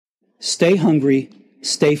Stay hungry,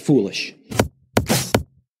 stay foolish.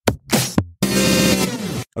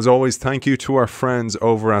 As always, thank you to our friends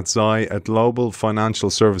over at Zai, a global financial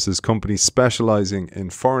services company specializing in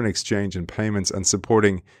foreign exchange and payments and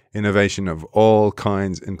supporting innovation of all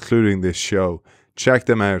kinds, including this show. Check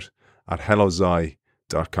them out at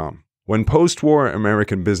hellozai.com. When post-war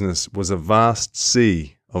American business was a vast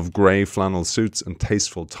sea of grey flannel suits and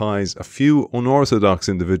tasteful ties, a few unorthodox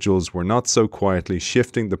individuals were not so quietly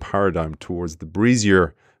shifting the paradigm towards the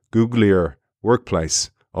breezier, Google-ier workplace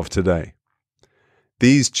of today.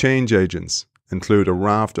 These change agents include a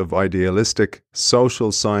raft of idealistic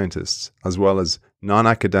social scientists, as well as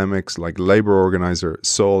non-academics like labor organizer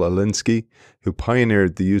Saul Alinsky, who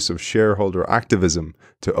pioneered the use of shareholder activism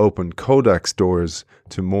to open Kodak's doors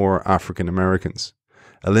to more African Americans.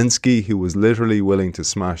 Alinsky, who was literally willing to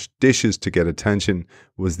smash dishes to get attention,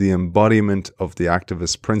 was the embodiment of the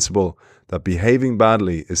activist principle that behaving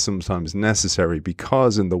badly is sometimes necessary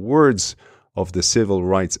because, in the words of the civil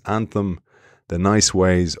rights anthem, the nice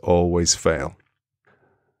ways always fail.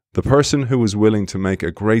 The person who is willing to make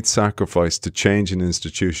a great sacrifice to change an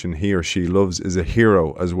institution he or she loves is a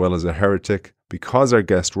hero as well as a heretic, because our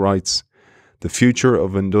guest writes, the future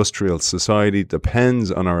of industrial society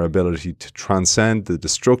depends on our ability to transcend the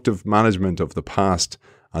destructive management of the past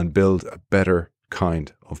and build a better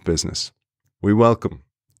kind of business. We welcome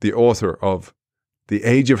the author of The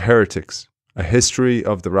Age of Heretics, a history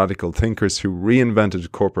of the radical thinkers who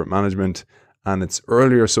reinvented corporate management, and its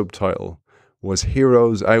earlier subtitle was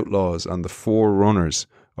Heroes, Outlaws, and the Forerunners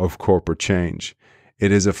of Corporate Change.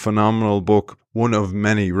 It is a phenomenal book, one of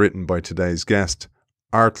many written by today's guest,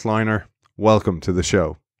 Art Kleiner. Welcome to the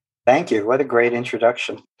show. Thank you. What a great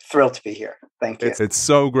introduction. Thrilled to be here. Thank you. It's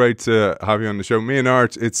so great to have you on the show. Me and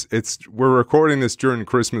Art, we're recording this during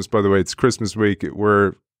Christmas, by the way. It's Christmas week.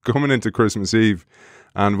 We're coming into Christmas Eve,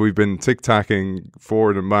 and we've been tic-tacking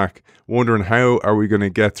forward and back, wondering how are we going to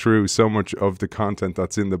get through so much of the content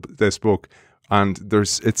that's in this book. And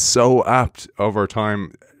it's so apt of our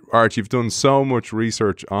time. Art, you've done so much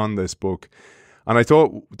research on this book. And I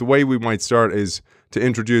thought the way we might start is to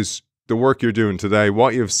introduce the work you're doing today,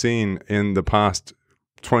 what you've seen in the past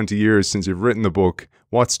 20 years since you've written the book,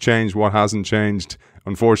 what's changed, what hasn't changed.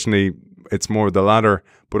 Unfortunately, it's more the latter,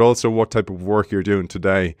 but also what type of work you're doing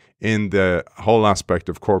today in the whole aspect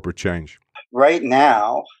of corporate change. Right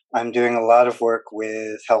now, I'm doing a lot of work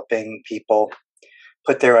with helping people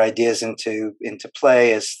put their ideas into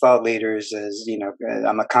play as thought leaders.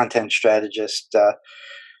 I'm a content strategist.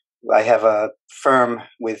 I have a firm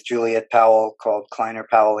with Juliet Powell called Kleiner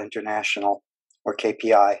Powell International, or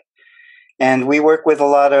KPI. And we work with a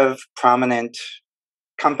lot of prominent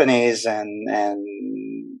companies and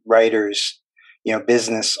writers,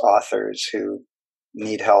 business authors who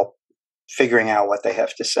need help figuring out what they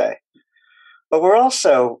have to say. But we're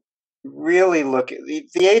also really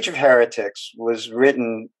the Age of Heretics was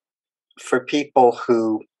written for people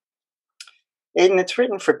who, Aidan, it's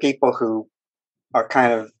written for people who are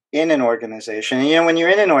kind of in an organization. And, when you're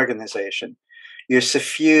in an organization, you're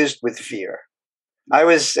suffused with fear. I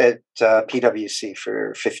was at PwC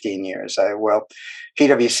for 15 years.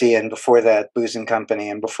 PwC, and before that, Booz & Company,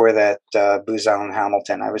 and before that, Booz Allen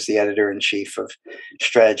Hamilton. I was the editor-in-chief of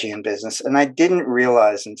strategy and business. And I didn't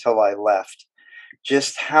realize until I left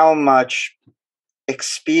just how much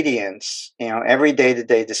expedience, every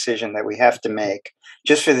day-to-day decision that we have to make,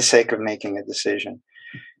 just for the sake of making a decision,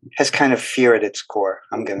 has kind of fear at its core.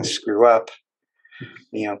 I'm going to screw up.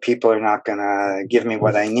 People are not going to give me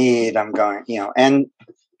what I need. And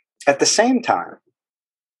at the same time,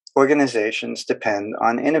 organizations depend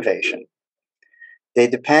on innovation. They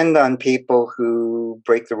depend on people who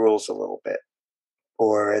break the rules a little bit,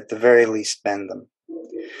 or at the very least bend them.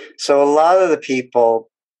 So a lot of the people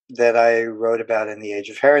that I wrote about in The Age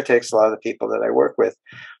of Heretics, a lot of the people that I work with,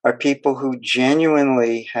 are people who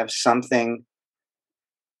genuinely have something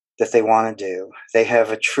that they want to do. They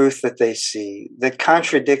have a truth that they see that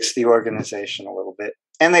contradicts the organization a little bit.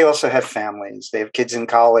 And they also have families. They have kids in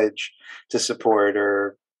college to support,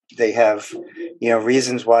 or they have,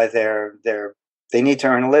 reasons why they need to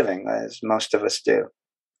earn a living, as most of us do.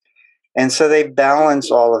 And so they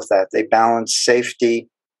balance all of that. They balance safety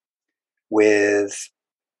with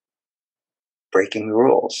breaking the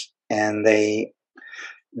rules. And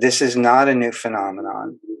this is not a new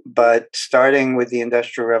phenomenon, but starting with the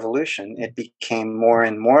Industrial Revolution, it became more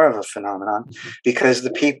and more of a phenomenon because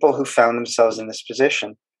the people who found themselves in this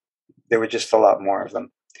position, there were just a lot more of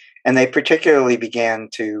them. And they particularly began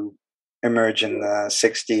to emerge in the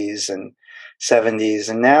 60s and 70s.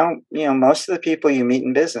 And now, most of the people you meet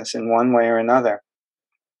in business in one way or another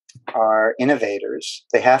are innovators.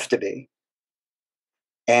 They have to be.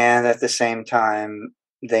 And at the same time,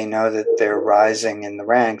 they know that they're rising in the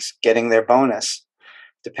ranks. Getting their bonus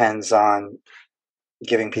depends on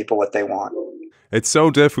giving people what they want. It's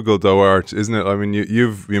so difficult, though, Art, isn't it? I mean,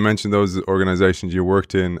 you mentioned those organizations you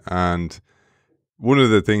worked in, and one of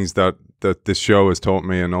the things that this show has taught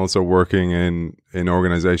me, and also working in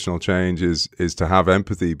organizational change, is to have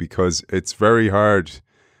empathy, because it's very hard.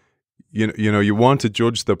 You know, you want to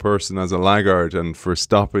judge the person as a laggard and for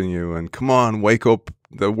stopping you, and come on, wake up,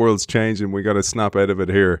 the world's changing, we got to snap out of it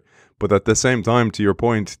here. But at the same time, to your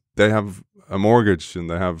point, they have a mortgage and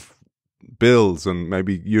they have bills and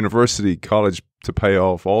maybe university, college to pay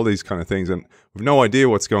off, all these kind of things, and we've no idea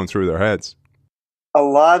what's going through their heads. A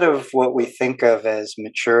lot of what we think of as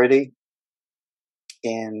maturity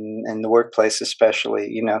in the workplace, especially,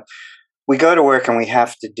 you know, we go to work and we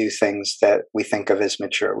have to do things that we think of as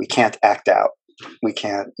mature. We can't act out. We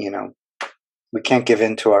can't, we can't give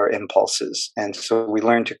in to our impulses. And so we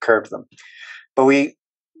learn to curb them. But we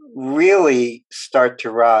really start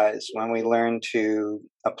to rise when we learn to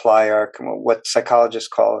apply what psychologists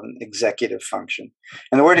call an executive function.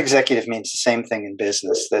 And the word executive means the same thing in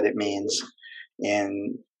business that it means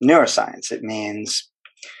in neuroscience. It means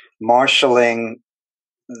marshaling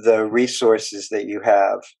the resources that you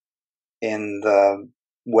have in the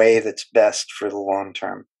way that's best for the long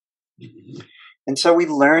term. And so we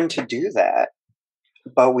learn to do that,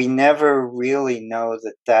 but we never really know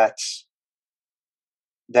that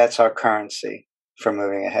that's our currency for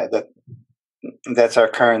moving ahead. That's our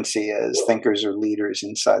currency as thinkers or leaders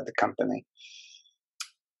inside the company.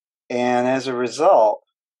 And as a result,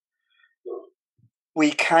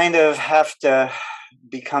 we kind of have to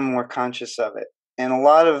become more conscious of it. And a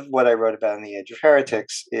lot of what I wrote about in the Age of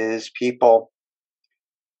Heretics is people,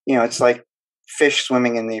 it's like fish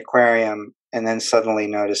swimming in the aquarium and then suddenly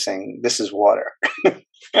noticing this is water.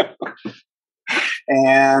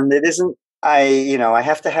 And it isn't, I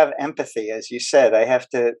have to have empathy, as you said. I have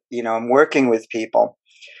to, I'm working with people,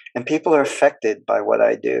 and people are affected by what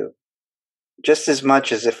I do just as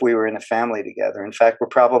much as if we were in a family together. In fact, we're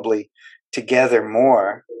probably together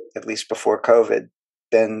more, at least before COVID,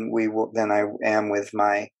 than I am with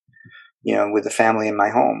my, with the family in my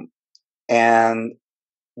home. And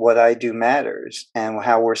what I do matters, and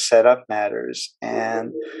how we're set up matters.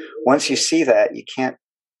 And once you see that,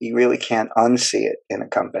 you really can't unsee it in a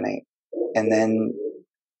company. And then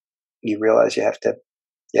you realize you have to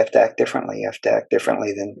act differently.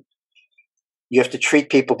 You have to treat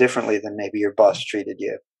people differently than maybe your boss treated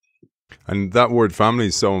you. And that word family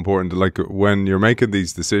is so important. Like when you're making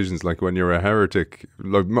these decisions, like when you're a heretic,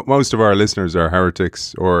 like most of our listeners are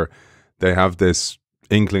heretics, or they have this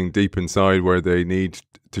inkling deep inside where they need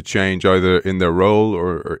to change either in their role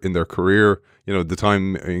or in their career. The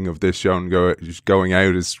timing of this show and going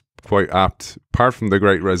out is quite apt. Apart from the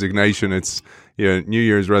Great Resignation, it's New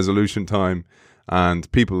Year's resolution time.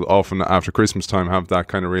 And people often after Christmas time have that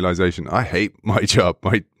kind of realization, I hate my job,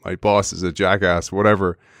 my boss is a jackass,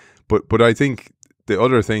 whatever. But I think the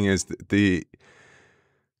other thing is the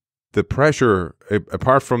pressure,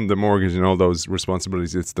 apart from the mortgage and all those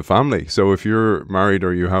responsibilities, it's the family. So if you're married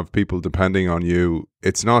or you have people depending on you,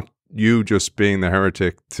 it's not you just being the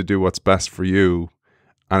heretic to do what's best for you.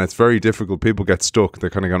 And it's very difficult. People get stuck. They're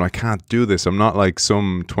kind of going, I can't do this. I'm not like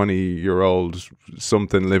some 20-year-old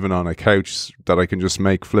something living on a couch that I can just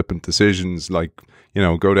make flippant decisions like,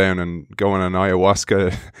 go down and go on an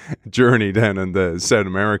ayahuasca journey down in the South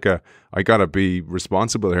America. I got to be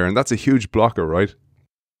responsible here. And that's a huge blocker, right?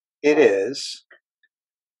 It is.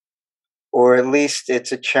 Or at least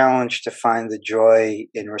it's a challenge to find the joy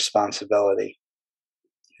in responsibility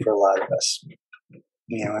for a lot of us.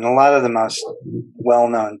 And a lot of the most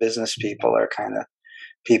well-known business people are kind of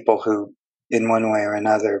people who, in one way or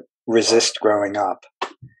another, resist growing up.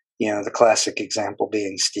 The classic example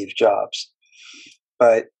being Steve Jobs.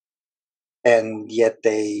 And yet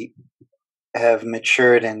they have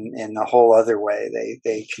matured in a whole other way.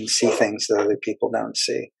 They can see things that other people don't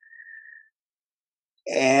see.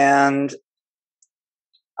 And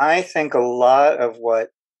I think so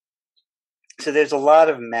there's a lot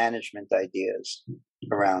of management ideas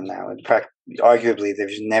around now. And arguably,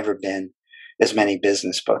 there's never been as many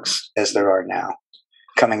business books as there are now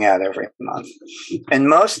coming out every month. And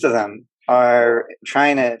most of them are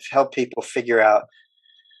trying to help people figure out,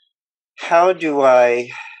 how do I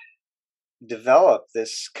develop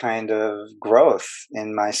this kind of growth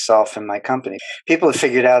in myself and my company? People have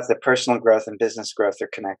figured out that personal growth and business growth are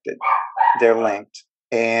connected. They're linked.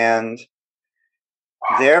 And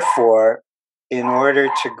therefore, in order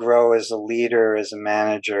to grow as a leader, as a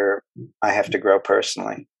manager, I have to grow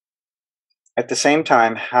personally. At the same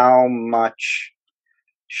time, how much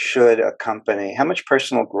how much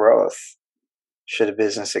personal growth should a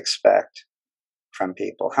business expect from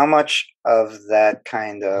people? How much of that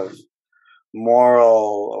kind of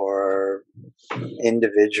moral or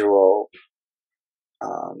individual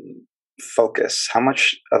focus, how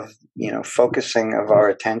much of, focusing of our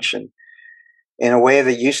attention in a way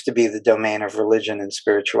that used to be the domain of religion and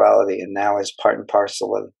spirituality and now is part and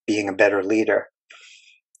parcel of being a better leader?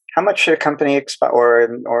 How much should a company expect, or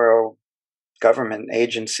a government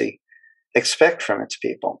agency expect from its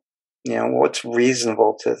people? What's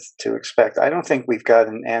reasonable to expect? I don't think we've got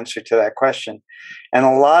an answer to that question. And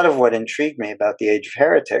a lot of what intrigued me about the Age of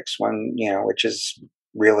Heretics, which is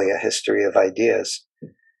really a history of ideas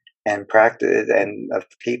and practice and of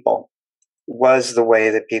people, was the way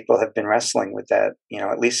that people have been wrestling with that,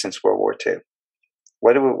 at least since World War II.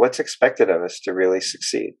 What's expected of us to really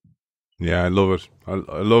succeed? Yeah, I love it.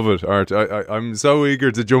 I love it, Art. I'm so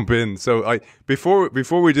eager to jump in. So before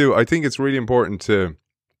we do, I think it's really important to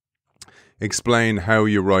explain how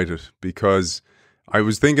you write it, because I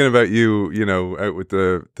was thinking about you, out with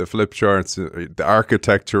the flip charts, the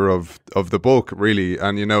architecture of the book, really,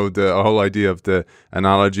 and the whole idea of the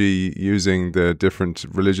analogy using the different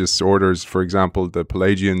religious orders, for example, the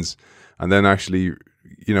Pelagians, and then actually,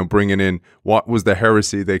 bringing in what was the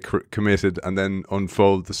heresy they committed, and then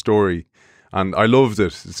unfold the story. And I loved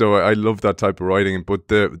it. So I love that type of writing. But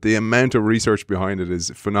the amount of research behind it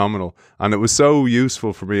is phenomenal. And it was so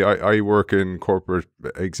useful for me. I work in corporate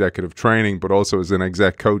executive training, but also as an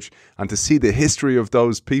exec coach. And to see the history of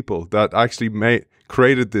those people that actually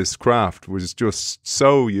created this craft was just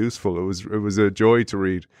so useful. It was a joy to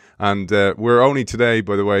read. And we're only today,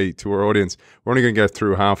 by the way, to our audience, we're only going to get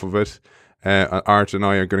through half of it. Art and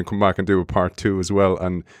I are going to come back and do a part 2 as well.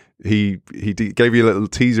 And he gave you a little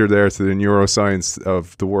teaser there to the neuroscience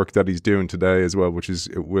of the work that he's doing today as well, which is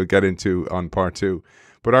we'll get into on part 2.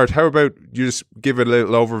 But Art, how about you just give a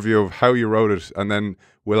little overview of how you wrote it, and then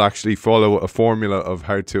we'll actually follow a formula of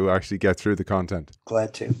how to actually get through the content.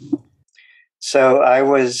 Glad to. So I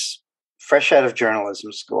was fresh out of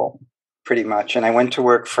journalism school, pretty much, and I went to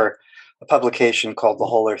work for a publication called the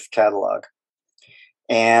Whole Earth Catalog.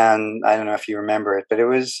 And I don't know if you remember it, but it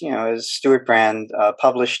was Stuart Brand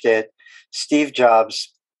published it. Steve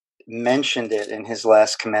Jobs mentioned it in his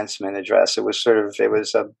last commencement address. It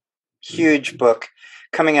was a huge book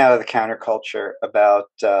coming out of the counterculture about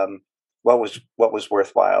what was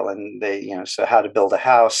worthwhile, and so how to build a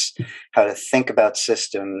house, how to think about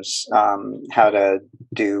systems, how to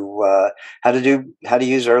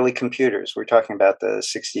use early computers. We're talking about the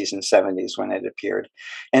 60s and 70s when it appeared,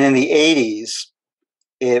 and in the 80s.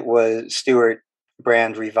 It was Stuart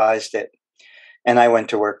Brand revised it, and I went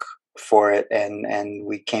to work for it, and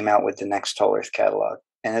we came out with the next Whole Earth Catalog.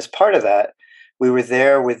 And as part of that, we were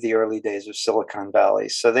there with the early days of Silicon Valley.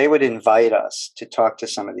 So they would invite us to talk to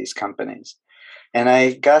some of these companies. And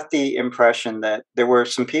I got the impression that there were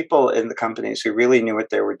some people in the companies who really knew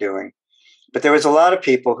what they were doing. But there was a lot of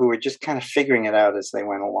people who were just kind of figuring it out as they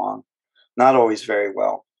went along, not always very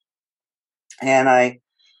well. And I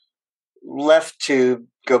left to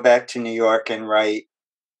go back to New York and write,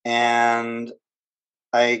 and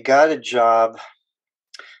I got a job.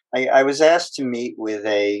 I was asked to meet with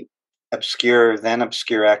a then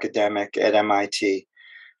obscure academic at MIT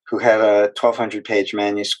who had a 1,200-page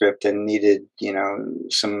manuscript and needed,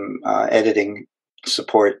 some editing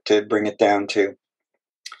support to bring it down to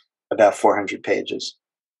about 400 pages.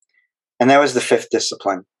 And that was The Fifth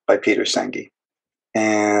Discipline by Peter Senge.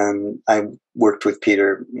 And I worked with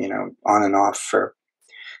Peter, on and off for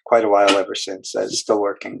quite a while ever since. I was still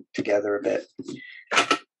working together a bit.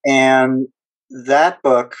 And that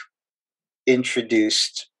book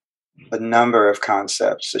introduced a number of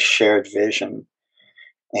concepts, a shared vision,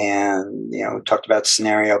 and, talked about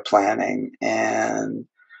scenario planning. And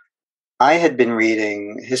I had been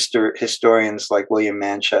reading historians like William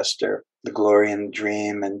Manchester, The Glory and the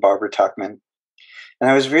Dream, and Barbara Tuchman. And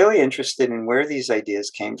I was really interested in where these ideas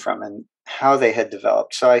came from and how they had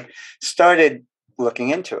developed. So I started looking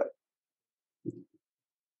into it.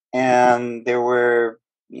 And there were,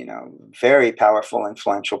 very powerful,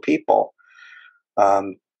 influential people.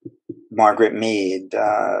 Margaret Mead,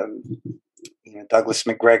 Douglas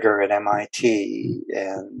McGregor at MIT,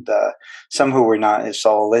 and some who were not,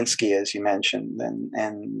 Saul Alinsky, as you mentioned,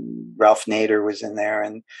 and Ralph Nader was in there,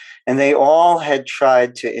 and they all had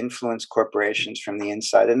tried to influence corporations from the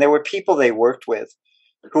inside. And there were people they worked with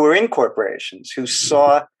who were in corporations who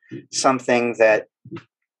saw something that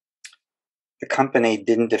the company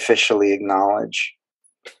didn't officially acknowledge,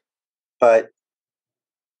 but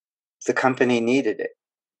the company needed it.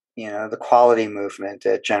 the quality movement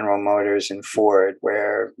at General Motors and Ford,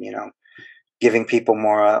 where, giving people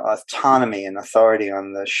more autonomy and authority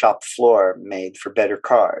on the shop floor made for better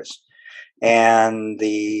cars. And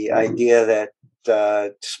the idea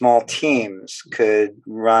that small teams could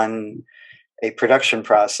run a production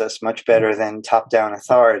process much better than top-down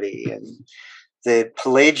authority. And the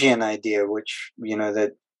Pelagian idea, which,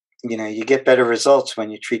 that, you get better results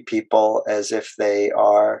when you treat people as if they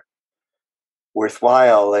are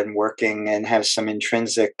worthwhile and working and have some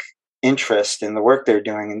intrinsic interest in the work they're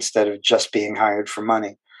doing instead of just being hired for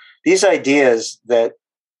money. These ideas that,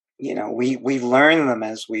 we learn them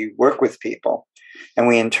as we work with people and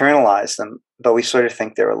we internalize them, but we sort of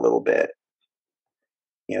think they're a little bit,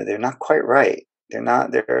 they're not quite right.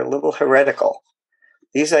 They're a little heretical.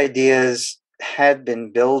 These ideas had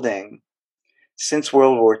been building since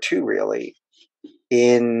World War II, really,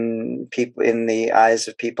 in the eyes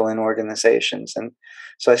of people in organizations. And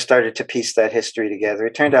so I started to piece that history together.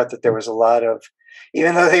 It turned out that there was a lot of,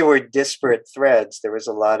 even though they were disparate threads, there was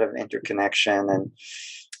a lot of interconnection, and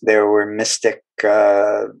there were mystic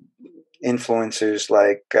influencers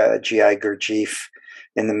like G.I. Gurdjieff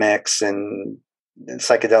in the mix, and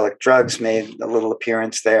psychedelic drugs made a little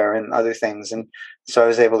appearance there, and other things. And so I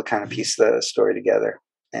was able to kind of piece the story together.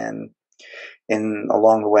 And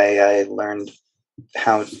along the way, I learned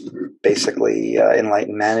how basically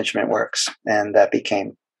enlightened management works, and that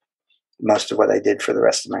became most of what I did for the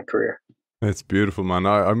rest of my career. It's beautiful, man.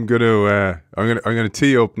 I'm gonna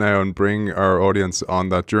tee up now and bring our audience on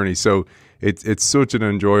that journey. So it's such an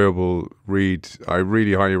enjoyable read. I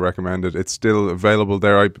really highly recommend it. It's still available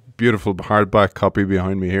there. Beautiful hardback copy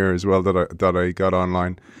behind me here as well that I got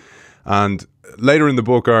online. And later in the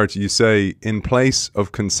book, Art, you say, in place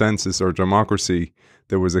of consensus or democracy,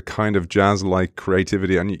 there was a kind of jazz-like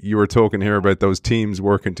creativity. And you were talking here about those teams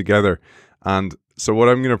working together. And so what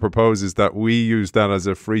I'm going to propose is that we use that as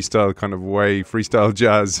a freestyle kind of way, freestyle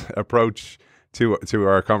jazz approach to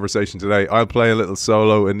our conversation today. I'll play a little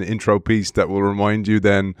solo, an intro piece that will remind you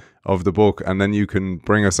then of the book, and then you can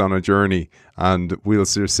bring us on a journey, and we'll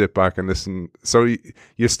just sit back and listen. So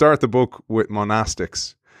you start the book with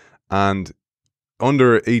Monastics, and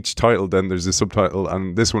under each title then there's a subtitle,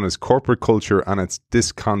 and this one is Corporate Culture and Its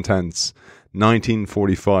Discontents,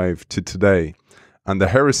 1945 to Today. And the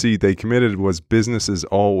heresy they committed was business is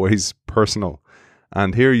always personal.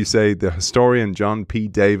 And here you say the historian John P.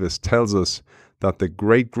 Davis tells us that the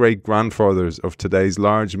great-great-grandfathers of today's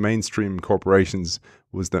large mainstream corporations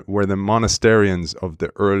were the monasterians of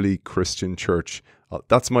the early Christian church.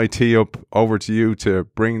 That's my tee up. Over to you to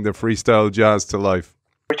bring the freestyle jazz to life.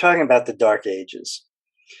 We're talking about the Dark Ages.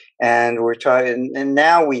 And and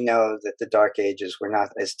now we know that the Dark Ages were not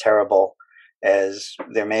as terrible as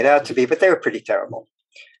they're made out to be, but they were pretty terrible.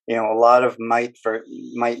 A lot of might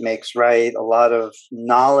makes right. A lot of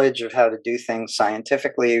knowledge of how to do things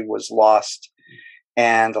scientifically was lost,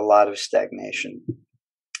 and a lot of stagnation.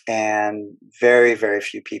 And very, very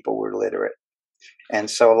few people were literate. And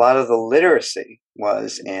so a lot of the literacy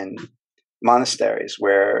was in monasteries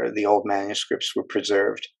where the old manuscripts were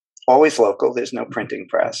preserved. Always local. There's no printing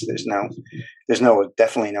press. There's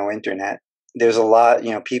definitely no internet. There's a lot,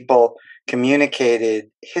 people communicated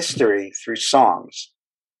history through songs.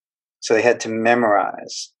 So they had to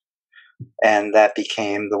memorize. And that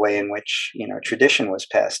became the way in which, tradition was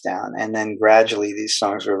passed down. And then gradually these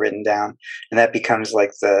songs were written down. And that becomes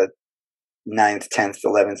like the 9th, 10th,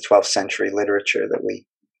 11th, 12th century literature that we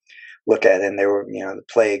look at. And there were, the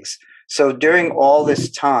plagues. So during all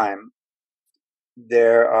this time,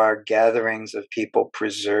 there are gatherings of people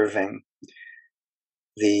preserving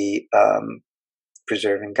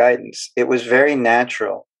preserving guidance. It was very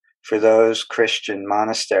natural for those Christian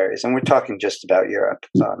monasteries, and we're talking just about Europe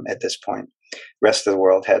at this point. The rest of the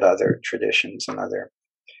world had other traditions and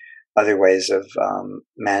other ways of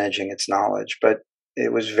managing its knowledge, but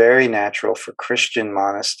it was very natural for Christian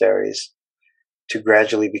monasteries to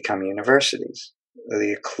gradually become universities,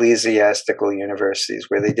 the ecclesiastical universities,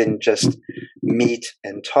 where they didn't just meet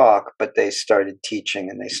and talk, but they started teaching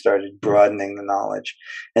and they started broadening the knowledge.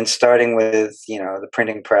 And starting with, the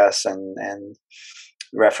printing press and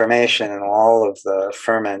Reformation and all of the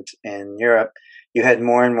ferment in Europe, you had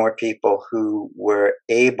more and more people who were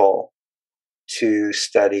able to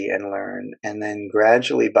study and learn. And then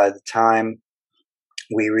gradually, by the time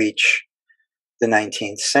we reach the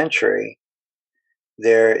 19th century,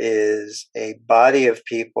 there is a body of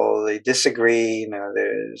people, they disagree,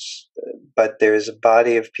 but there's a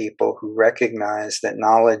body of people who recognize that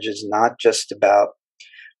knowledge is not just about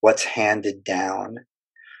what's handed down,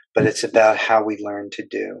 but it's about how we learn to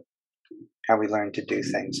do. how we learn to do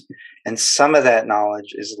things. And some of that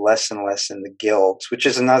knowledge is less and less in the guilds, which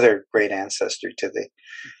is another great ancestor to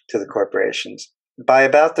the corporations. By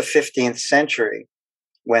about the 15th century,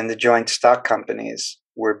 when the joint stock companies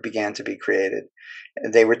began to be created,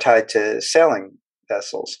 they were tied to sailing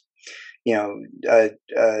vessels. A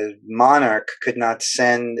monarch could not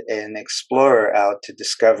send an explorer out to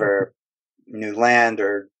discover new land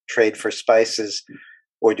or trade for spices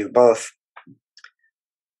or do both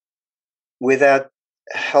without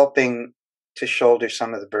helping to shoulder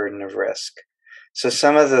some of the burden of risk. So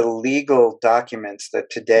some of the legal documents that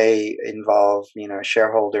today involve,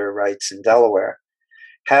 shareholder rights in Delaware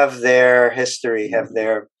have their history, have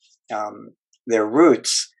their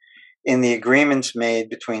roots in the agreements made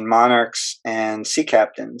between monarchs and sea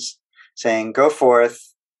captains saying, go forth,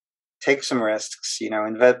 take some risks,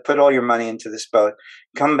 put all your money into this boat,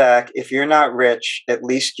 come back. If you're not rich, at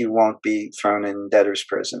least you won't be thrown in debtor's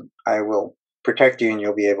prison. I will protect you and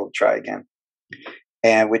you'll be able to try again.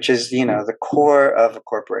 And which is, the core of a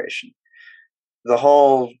corporation. The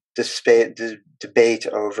whole debate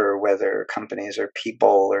over whether companies are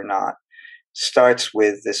people or not starts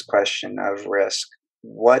with this question of risk.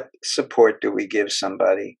 What support do we give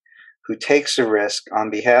somebody who takes a risk on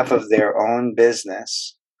behalf of their own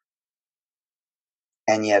business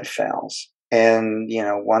and yet fails? And,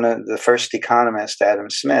 one of the first economist, Adam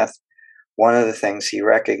Smith, one of the things he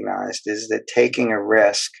recognized is that taking a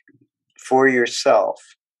risk for yourself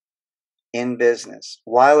in business,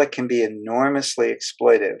 while it can be enormously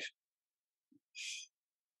exploitive,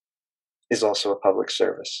 is also a public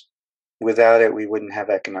service. Without it, we wouldn't have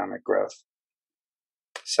economic growth.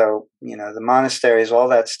 So, the monasteries, all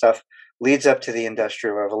that stuff leads up to the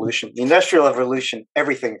Industrial Revolution. The Industrial Revolution,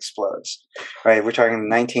 everything explodes, right? We're talking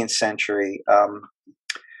the 19th century.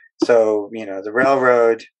 The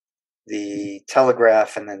railroad, the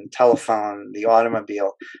telegraph, and then telephone, the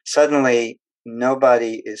automobile. Suddenly,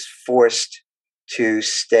 nobody is forced to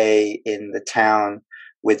stay in the town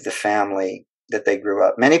with the family that they grew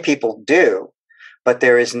up. Many people do, but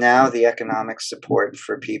there is now the economic support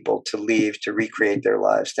for people to leave, to recreate their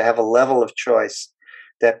lives, to have a level of choice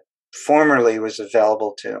that formerly was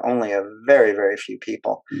available to only a very, very few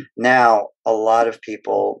people. Now, a lot of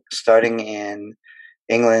people, starting in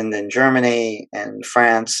England and Germany and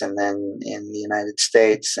France, and then in the United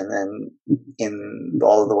States, and then in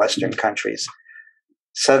all of the Western countries,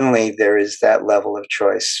 suddenly there is that level of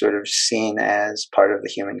choice sort of seen as part of the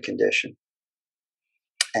human condition.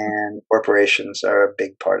 And corporations are a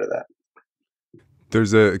big part of that.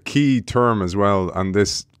 There's a key term as well, and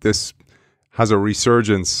this has a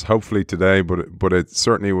resurgence hopefully today, but it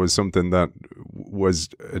certainly was something that was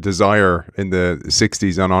a desire in the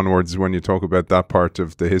 60s and onwards when you talk about that part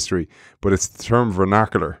of the history. But it's the term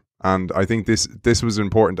vernacular, and I think this was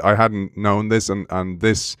important. I hadn't known this, and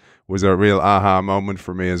this was a real aha moment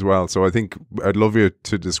for me as well. So I think I'd love you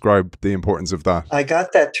to describe the importance of that. I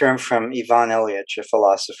got that term from Ivan Ilyich, a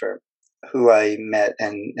philosopher who I met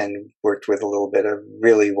and worked with a little bit, a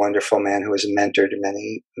really wonderful man who was a mentor to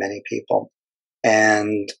many, many people.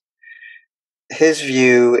 And his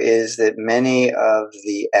view is that many of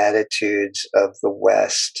the attitudes of the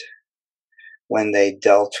West, when they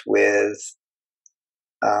dealt with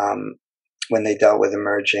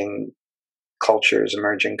emerging cultures,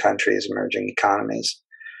 emerging countries, emerging economies,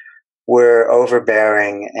 were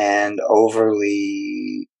overbearing and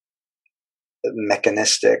overly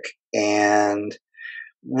mechanistic, and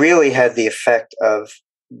really had the effect of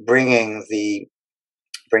bringing the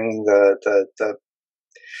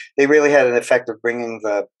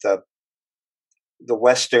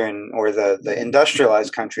Western or the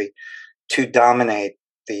industrialized country to dominate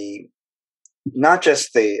not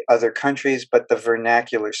just the other countries, but the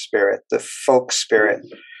vernacular spirit, the folk spirit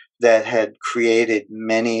that had created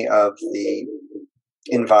many of the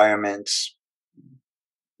environments,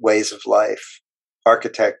 ways of life,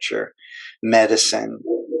 architecture, medicine,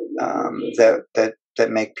 that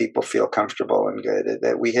make people feel comfortable and good.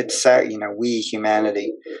 That we had, we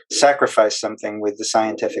humanity sacrificed something with the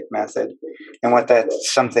scientific method, and what that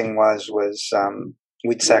something was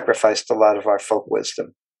we'd sacrificed a lot of our folk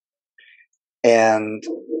wisdom. And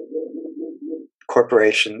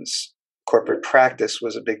corporate practice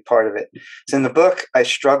was a big part of it. So in the book, I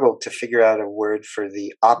struggled to figure out a word for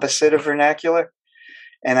the opposite of vernacular,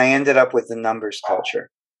 and I ended up with the numbers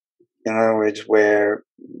culture. In other words, where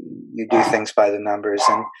you do things by the numbers.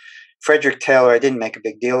 And Frederick Taylor, I didn't make a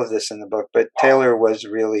big deal of this in the book, but Taylor was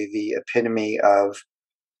really the epitome of,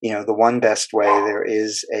 the one best way. There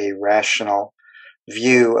is a rational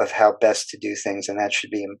view of how best to do things, and that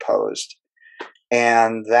should be imposed.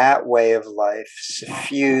 And that way of life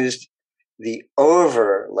suffused the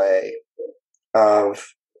overlay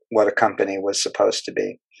of what a company was supposed to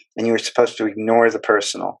be. And you were supposed to ignore the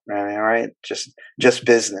personal, right? Just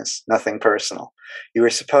business, nothing personal. You were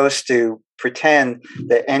supposed to pretend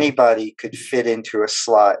that anybody could fit into a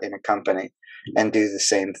slot in a company and do the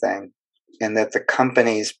same thing, and that the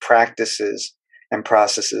company's practices and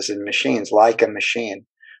processes and machines, like a machine,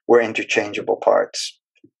 were interchangeable parts.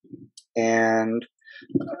 And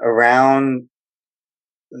around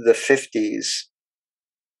the 50s,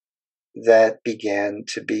 that began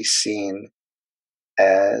to be seen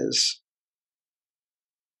as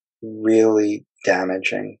really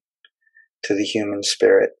damaging to the human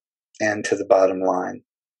spirit and to the bottom line.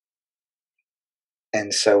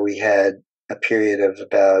 And so we had a period of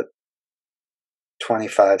about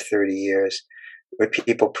 25, 30 years where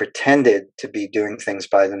people pretended to be doing things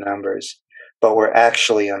by the numbers, but were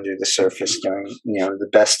actually under the surface doing, the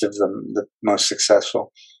best of them, the most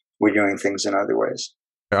successful, were doing things in other ways.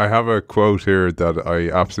 I have a quote here that I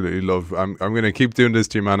absolutely love. I'm going to keep doing this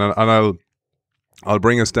to you, man, and I'll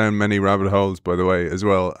bring us down many rabbit holes, by the way, as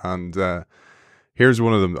well. And here's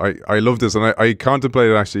one of them. I love this, and I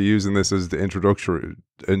contemplated actually using this as the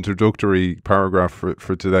introductory paragraph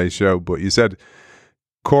for today's show. But you said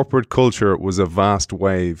corporate culture was a vast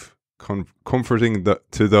wave, comforting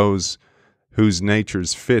to those whose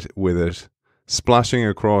natures fit with it, splashing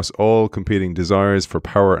across all competing desires for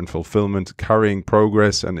power and fulfillment, carrying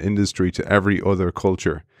progress and industry to every other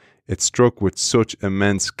culture. It struck with such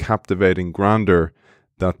immense, captivating grandeur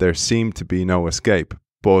that there seemed to be no escape.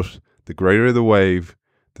 But the greater the wave,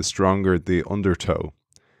 the stronger the undertow.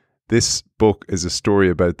 This book is a story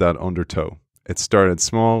about that undertow. It started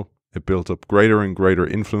small, it built up greater and greater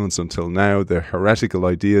influence until now the heretical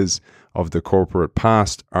ideas of the corporate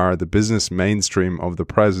past are the business mainstream of the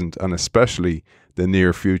present, and especially the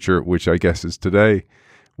near future, which I guess is today.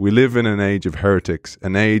 We live in an age of heretics,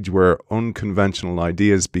 an age where unconventional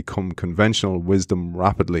ideas become conventional wisdom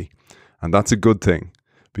rapidly. And that's a good thing,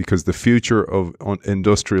 because the future of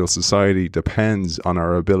industrial society depends on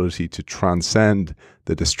our ability to transcend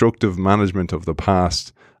the destructive management of the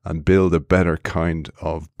past and build a better kind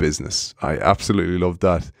of business. I absolutely love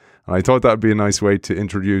that. And I thought that'd be a nice way to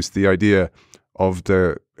introduce the idea of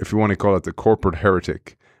the, if you want to call it, the corporate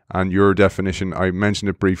heretic. And your definition, I mentioned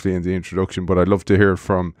it briefly in the introduction, but I'd love to hear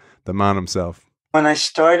from the man himself. When I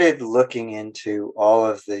started looking into all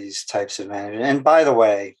of these types of management, and by the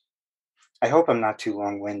way, I hope I'm not too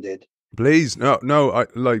long-winded. Please, no, I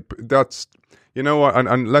like that's, you know what,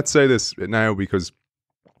 and let's say this now, because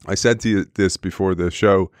I said to you this before the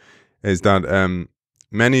show, is that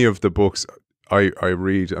many of the books I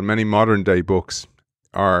read, and many modern day books,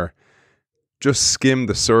 are just skim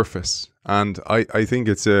the surface. And I think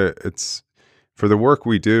it's for the work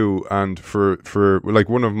we do, and for like,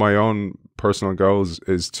 one of my own personal goals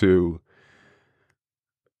is to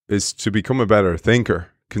become a better thinker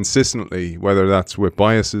consistently, whether that's with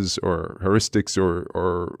biases or heuristics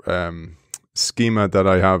or schema that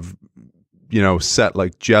I have, set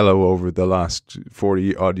like jello over the last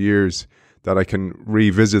 40 odd years, that I can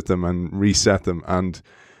revisit them and reset them. And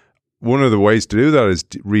one of the ways to do that is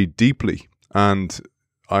to read deeply. And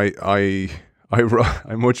I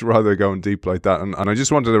much rather go in deep like that. And I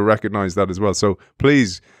just wanted to recognize that as well. So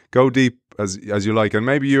please go deep as you like. And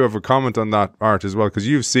maybe you have a comment on that, Art, as well, because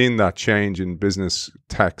you've seen that change in business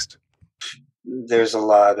text. There's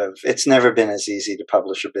it's never been as easy to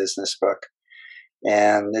publish a business book.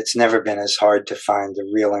 And it's never been as hard to find the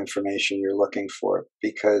real information you're looking for,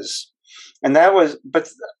 but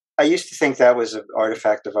I used to think that was an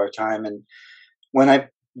artifact of our time. And when I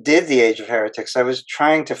did the Age of Heretics, I was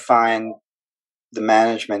trying to find the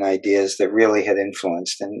management ideas that really had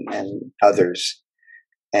influenced and others,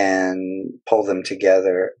 and pull them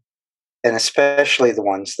together, and especially the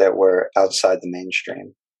ones that were outside the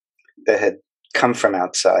mainstream, that had come from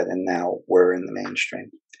outside and now were in the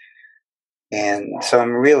mainstream. And so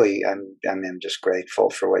I'm just grateful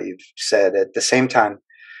for what you've said. At the same time,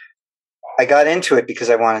 I got into it because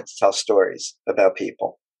I wanted to tell stories about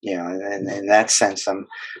people, and in that sense, I'm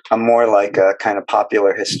more like a kind of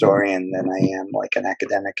popular historian than I am like an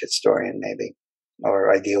academic historian, maybe,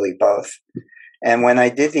 or ideally both. And when I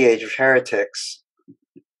did the Age of Heretics,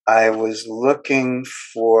 I was looking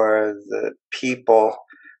for the people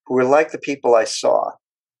who were like the people I saw,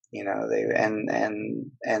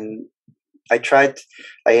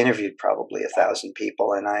 I interviewed probably 1,000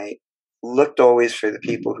 people, and I looked always for the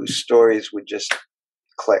people whose stories would just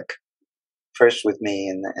click, first with me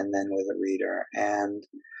and then with a reader. And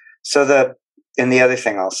so the other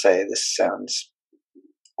thing I'll say,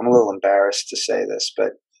 I'm a little embarrassed to say this,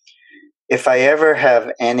 but if I ever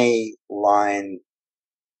have any line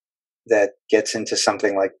that gets into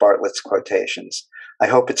something like Bartlett's quotations, I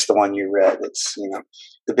hope it's the one you read. It's,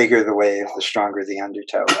 the bigger the wave, the stronger the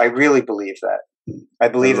undertow. I really believe that. I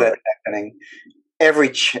believe that happening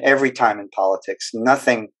every time in politics.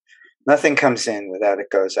 Nothing comes in without it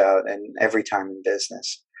goes out, and every time in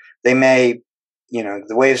business. They may, the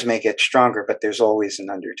waves may get stronger, but there's always an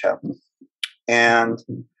undertow. And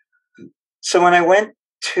so when I went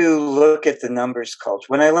to look at the numbers culture,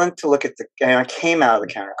 when I went to look at I came out of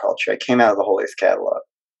the counterculture, I came out of the Whole Earth catalog.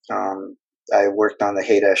 I worked on the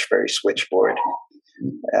Haight-Ashbury switchboard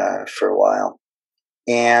for a while.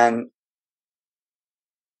 And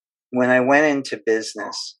when I went into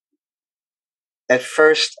business, at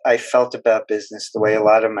first I felt about business the way a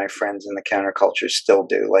lot of my friends in the counterculture still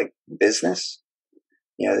do, like business.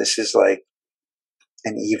 This is like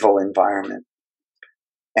an evil environment.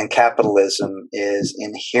 And capitalism is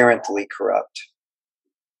inherently corrupt.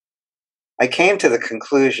 I came to the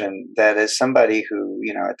conclusion that as somebody who,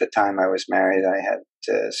 at the time I was married, I had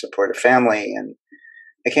to support a family, and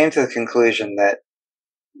I came to the conclusion that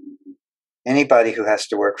anybody who has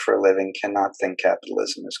to work for a living cannot think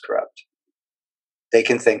capitalism is corrupt. They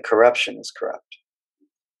can think corruption is corrupt.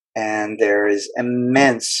 And there is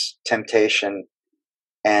immense temptation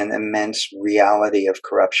and immense reality of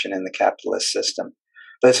corruption in the capitalist system.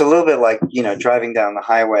 But it's a little bit like, driving down the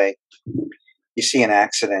highway, you see an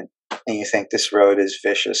accident and you think this road is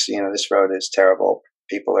vicious. This road is terrible.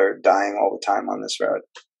 People are dying all the time on this road.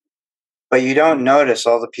 But you don't notice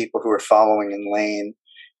all the people who are following in lane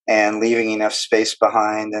and leaving enough space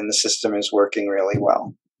behind, and the system is working really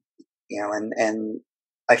well. And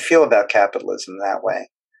I feel about capitalism that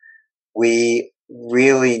way. We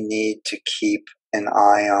really need to keep an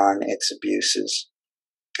eye on its abuses.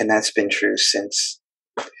 And that's been true since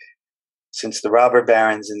the robber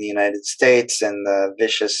barons in the United States and the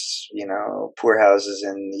vicious, poorhouses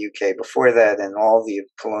in the UK before that, and all the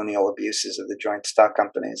colonial abuses of the joint stock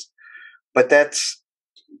companies. But that's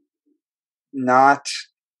not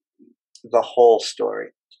the whole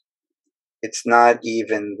story. It's not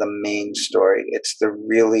even the main story. It's the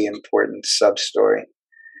really important sub-story.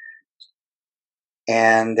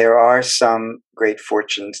 And there are some great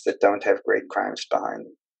fortunes that don't have great crimes behind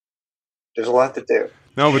them. There's a lot to do.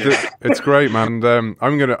 No, but it's great, man. And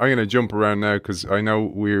I'm gonna jump around now because I know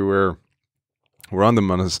we're on the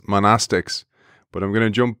Monastics, but I'm gonna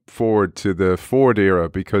jump forward to the Ford era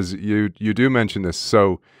because you do mention this.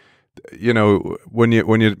 So, when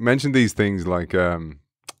you mention these things like for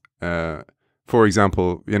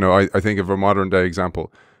example, I think of a modern day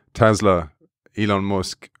example, Tesla, Elon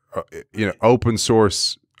Musk, open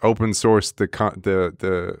source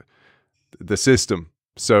the system.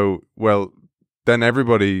 So, well, then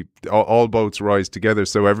everybody, all boats rise together.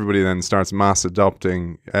 So everybody then starts mass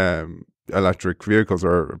adopting electric vehicles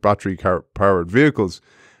or battery powered vehicles,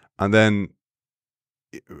 and then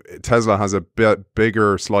Tesla has a bit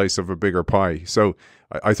bigger slice of a bigger pie. So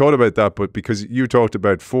I thought about that, but because you talked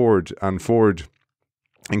about Ford and Ford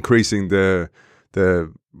increasing the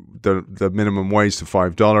minimum wage to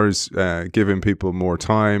 $5, giving people more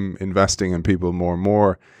time, investing in people more and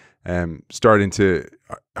more, starting to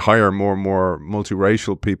hire more and more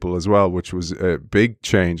multiracial people as well, which was a big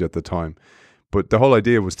change at the time. But the whole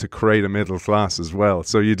idea was to create a middle class as well.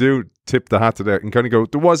 So you do tip the hat to that and kind of go,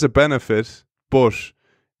 there was a benefit, but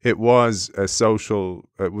it was a social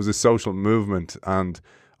movement. And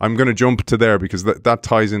I'm going to jump to there because that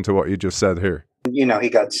ties into what you just said here. He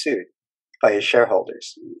got sued by his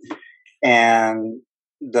shareholders. And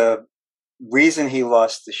the reason he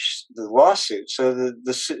lost the lawsuit, so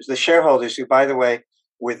the shareholders, who, by the way,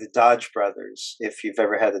 were the Dodge brothers, if you've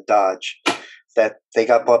ever had a Dodge, that they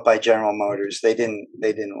got bought by General Motors. They didn't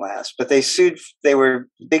last, but they sued. They were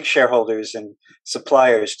big shareholders and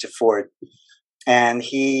suppliers to Ford, and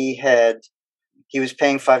he was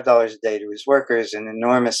paying $5 a day to his workers, an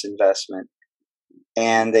enormous investment,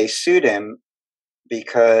 and they sued him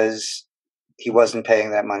because he wasn't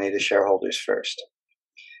paying that money to shareholders first.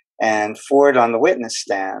 And Ford on the witness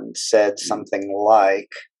stand said something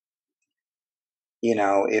like,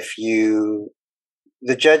 the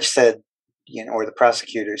judge said, or the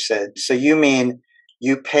prosecutor said, so you mean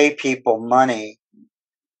you pay people money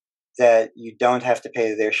that you don't have to pay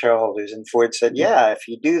to their shareholders? And Ford said, yeah, if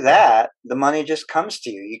you do that, the money just comes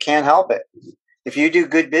to you. You can't help it. If you do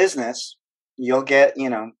good business, you'll get,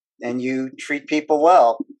 and you treat people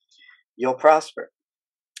well, you'll prosper.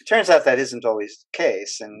 It turns out that isn't always the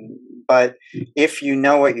case. But if you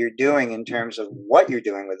know what you're doing in terms of what you're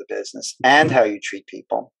doing with the business and how you treat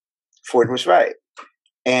people, Ford was right.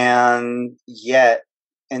 And yet,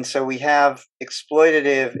 And so we have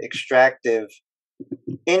exploitative, extractive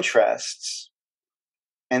interests,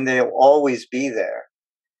 and they'll always be there.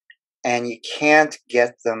 And you can't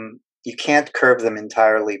curb them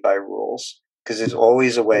entirely by rules, because there's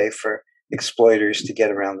always a way for exploiters to get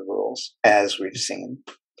around the rules, as we've seen.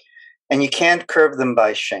 And you can't curb them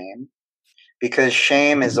by shame, because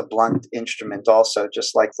shame is a blunt instrument also,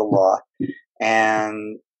 just like the law.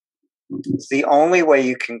 And the only way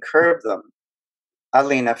you can curb them,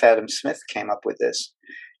 oddly enough, Adam Smith came up with this,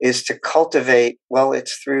 is to cultivate, well,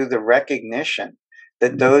 it's through the recognition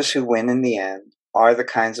that those who win in the end are the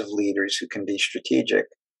kinds of leaders who can be strategic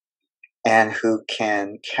and who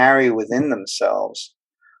can carry within themselves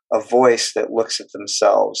a voice that looks at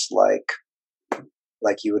themselves like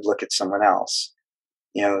you would look at someone else.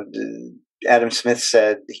 You know, Adam Smith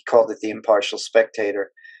said, he called it the impartial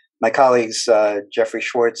spectator. My colleagues, Jeffrey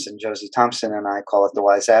Schwartz and Josie Thompson, and I call it the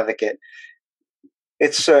wise advocate.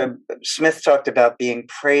 It's Smith talked about being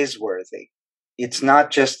praiseworthy. It's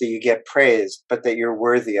not just that you get praised, but that you're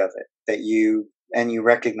worthy of it, that you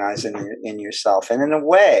recognize in yourself. And in a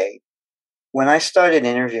way, when I started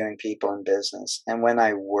interviewing people in business, and when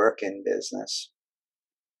I work in business,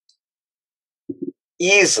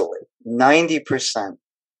 easily 90%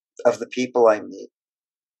 of the people I meet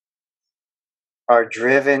are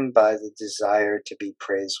driven by the desire to be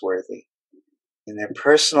praiseworthy in their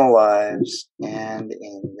personal lives and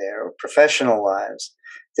in their professional lives.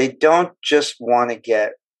 They don't just want to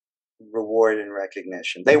get reward and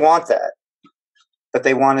recognition. They want that, but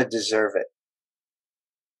they want to deserve it.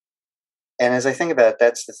 And as I think about it,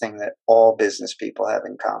 that's the thing that all business people have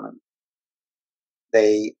in common.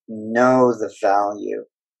 They know the value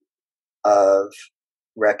of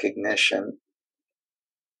recognition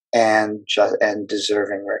and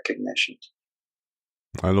deserving recognition.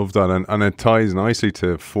 I love that, and it ties nicely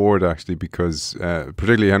to Ford, actually, because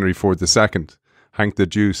particularly Henry Ford II, Hank the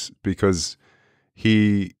Juice, because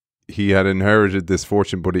he had inherited this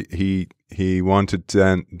fortune, but he wanted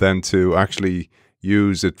then to actually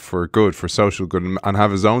use it for good, for social good, and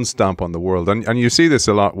have his own stamp on the world. And you see this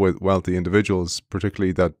a lot with wealthy individuals,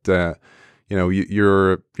 particularly that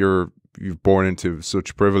you're born into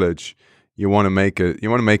such privilege. You want to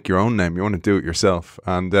make your own name. You want to do it yourself.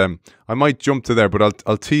 And I might jump to there, but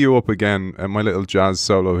I'll tee you up again, my little jazz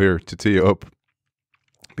solo here to tee you up,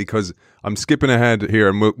 because I'm skipping ahead here,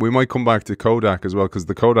 and we might come back to Kodak as well, because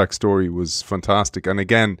the Kodak story was fantastic. And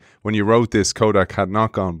again, when you wrote this, Kodak had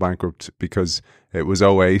not gone bankrupt, because it was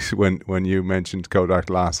 2008 when you mentioned Kodak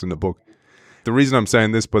last in the book. The reason I'm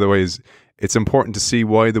saying this, by the way, is it's important to see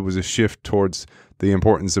why there was a shift towards the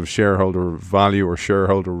importance of shareholder value or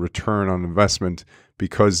shareholder return on investment,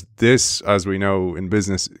 because this, as we know in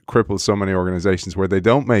business, cripples so many organizations where they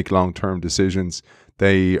don't make long-term decisions.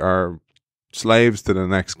 They are slaves to the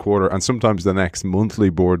next quarter and sometimes the next monthly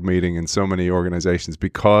board meeting in so many organizations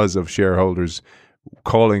because of shareholders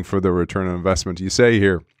calling for the return on investment. You say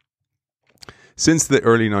here, since the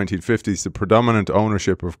early 1950s, the predominant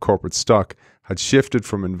ownership of corporate stock had shifted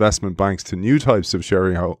from investment banks to new types of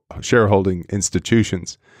shareholding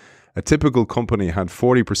institutions. A typical company had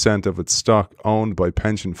 40% of its stock owned by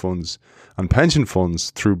pension funds, and pension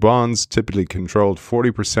funds, through bonds, typically controlled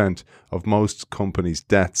 40% of most companies'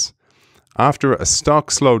 debts. After a stock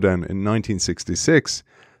slowdown in 1966,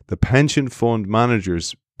 the pension fund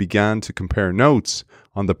managers began to compare notes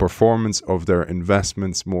on the performance of their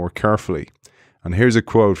investments more carefully. And here's a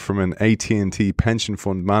quote from an AT&T pension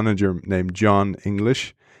fund manager named John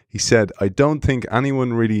English. He said, "I don't think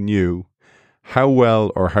anyone really knew how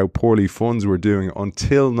well or how poorly funds were doing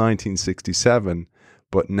until 1967,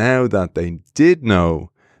 but now that they did know,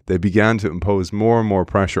 they began to impose more and more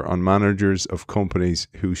pressure on managers of companies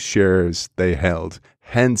whose shares they held.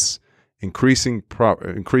 Hence, increasing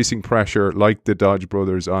pressure, like the Dodge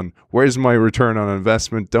brothers, on where's my return on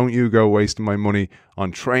investment? Don't you go wasting my money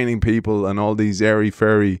on training people and all these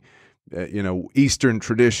airy-fairy, Eastern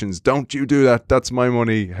traditions. Don't you do that. That's my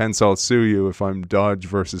money. Hence, I'll sue you if I'm Dodge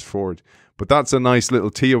versus Ford." But that's a nice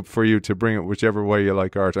little tee up for you to bring it whichever way you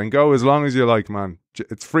like, Art. And go as long as you like, man.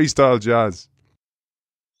 It's freestyle jazz.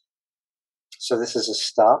 So this is a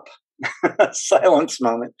stop, silence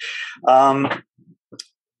moment.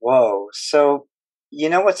 Whoa. So,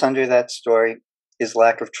 what's under that story is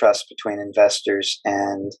lack of trust between investors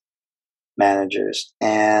and managers.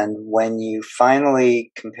 And when you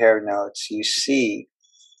finally compare notes, you see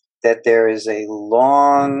that there is a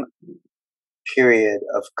long period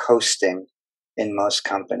of coasting in most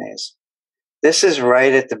companies. This is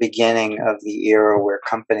right at the beginning of the era where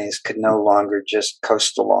companies could no longer just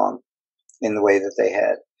coast along in the way that they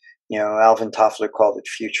had. Alvin Toffler called it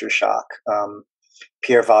future shock.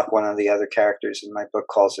 Pierre Vach, one of the other characters in my book,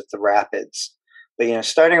 calls it the rapids. But,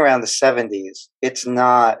 starting around the 70s, it's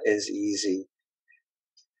not as easy.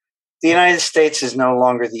 The United States is no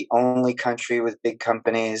longer the only country with big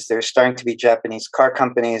companies. There's starting to be Japanese car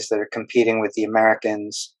companies that are competing with the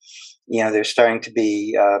Americans. There's starting to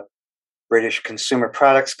be British consumer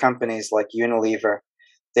products companies like Unilever.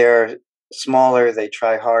 They're smaller, they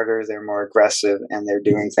try harder, they're more aggressive, and they're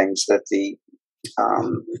doing things that the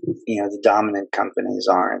dominant companies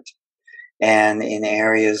aren't. And in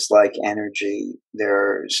areas like energy, there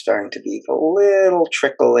are starting to be a little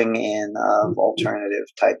trickling in of alternative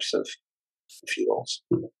types of fuels.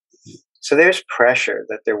 So there's pressure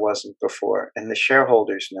that there wasn't before, and the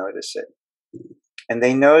shareholders notice it. And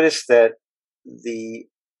they notice that the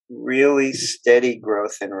really steady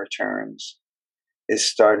growth in returns is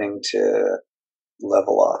starting to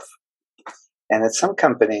level off. And that some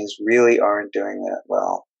companies really aren't doing that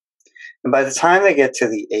well. And by the time they get to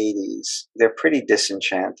the 80s, they're pretty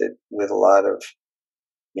disenchanted with a lot of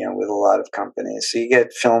companies. So you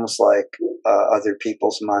get films like Other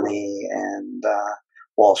People's Money and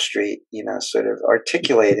Wall Street, sort of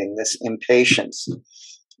articulating this impatience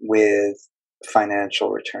with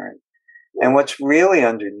financial return. And what's really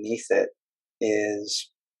underneath it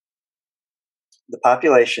is the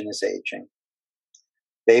population is aging.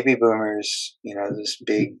 Baby boomers, this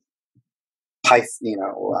big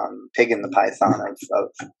pig in the python of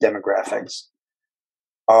demographics,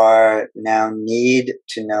 now need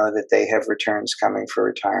to know that they have returns coming for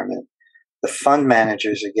retirement. The fund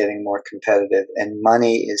managers are getting more competitive, and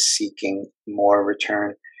money is seeking more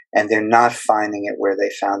return, and they're not finding it where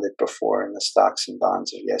they found it before in the stocks and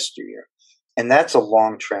bonds of yesteryear. And that's a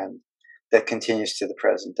long trend that continues to the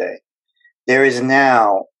present day. There is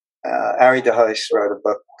now, Ari de Huis wrote a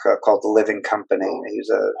book called The Living Company. He was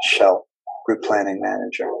a Shell group planning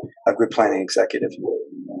manager, a group planning executive.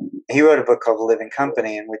 He wrote a book called The Living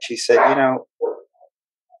Company, in which he said,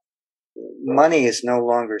 money is no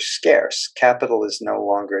longer scarce. Capital is no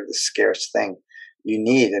longer the scarce thing you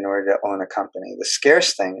need in order to own a company. The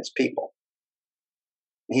scarce thing is people.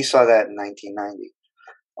 And he saw that in 1990.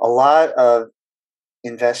 A lot of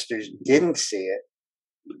investors didn't see it,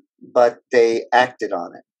 but they acted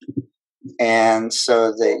on it. And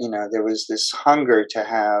so there was this hunger to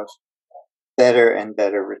have better and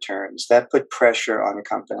better returns. That put pressure on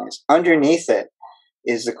companies. Underneath it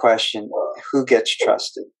is the question, who gets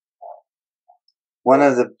trusted? One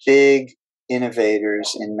of the big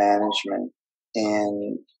innovators in management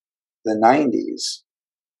in the 90s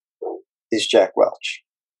is Jack Welch.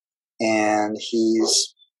 And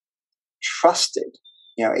he's trusted,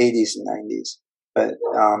 80s and 90s, but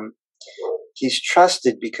he's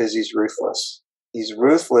trusted because he's ruthless. He's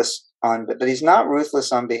ruthless but he's not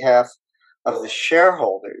ruthless on behalf of the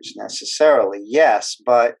shareholders necessarily, yes,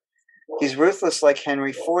 but he's ruthless like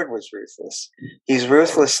Henry Ford was ruthless. He's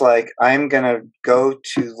ruthless like, I'm going to go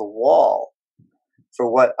to the wall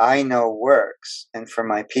for what I know works and for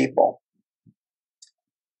my people.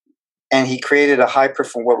 And he created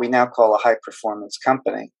what we now call a high-performance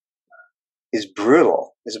company. Is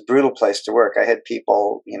brutal. It's a brutal place to work. I had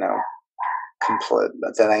people,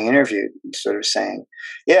 that I interviewed sort of saying,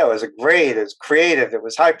 yeah, it was great, it was creative, it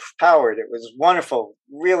was high-powered, it was wonderful,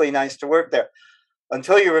 really nice to work there.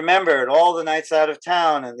 Until you remembered all the nights out of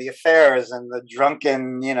town and the affairs and the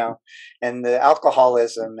drunken, and the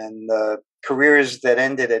alcoholism and the careers that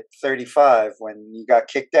ended at 35 when you got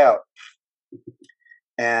kicked out.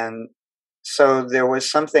 And so there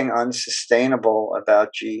was something unsustainable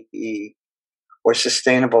about GE, or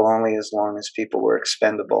sustainable only as long as people were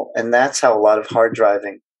expendable. And that's how a lot of hard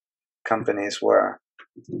driving companies were.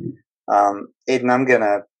 Aidan, I'm going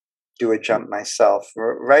to do a jump myself.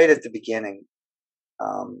 Right at the beginning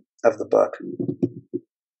of the book,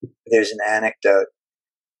 there's an anecdote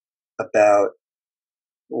about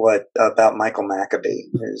Michael Maccabee,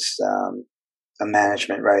 who's a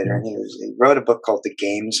management writer, and he wrote a book called The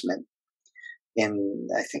Gamesman in,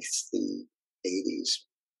 I think it's the 80s.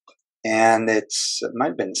 And it might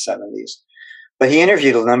have been the 70s. But he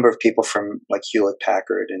interviewed a number of people from like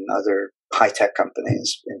Hewlett-Packard and other high-tech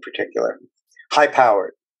companies in particular.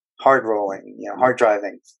 High-powered, hard-rolling,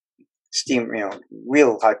 hard-driving, steam,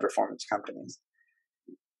 real high-performance companies.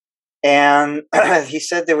 And he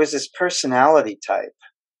said there was this personality type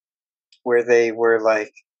where they were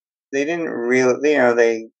like, they didn't really,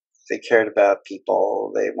 they cared about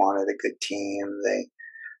people. They wanted a good team.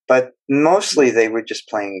 But mostly they were just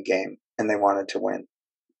playing a game and they wanted to win.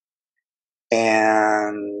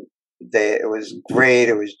 And it was great.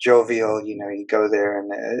 It was jovial. You go there,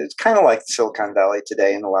 and it's kind of like Silicon Valley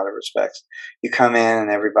today in a lot of respects. You come in, and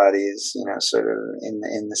everybody's, sort of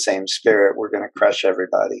in the same spirit. We're going to crush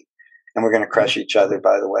everybody, and we're going to crush each other,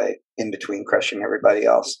 by the way, in between crushing everybody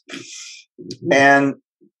else. And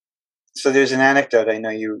so there's an anecdote. I know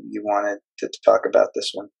you wanted to talk about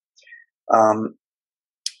this one.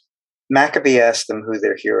 Maccabee asked them who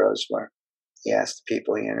their heroes were. He asked the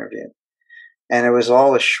people he interviewed. And it was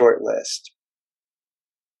all a short list.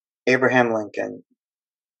 Abraham Lincoln,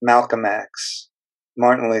 Malcolm X,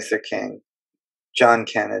 Martin Luther King, John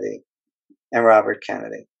Kennedy, and Robert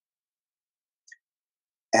Kennedy.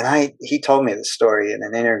 And he told me the story in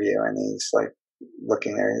an interview, and he's like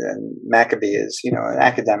looking there. And Maccabee is, an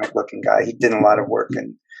academic-looking guy. He did a lot of work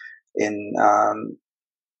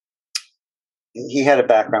he had a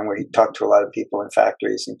background where he talked to a lot of people in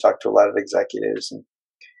factories and talked to a lot of executives, and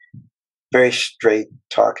very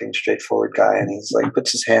straight-talking, straightforward guy. And he's like,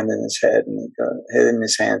 puts his hand in his head and head in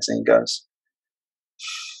his hands, and he goes,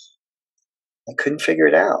 I couldn't figure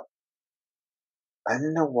it out. I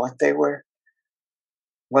didn't know what it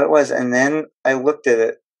was. And then I looked at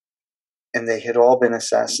it, and they had all been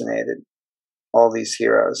assassinated, all these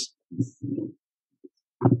heroes.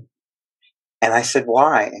 And I said,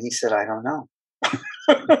 why? And he said, I don't know.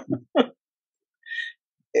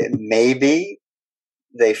 Maybe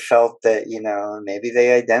they felt that, maybe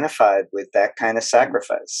they identified with that kind of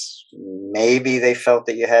sacrifice. Maybe they felt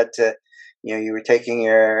that you had to, you were taking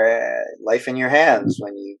your life in your hands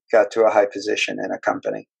when you got to a high position in a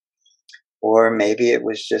company. Or maybe it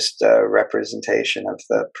was just a representation of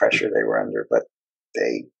the pressure they were under, but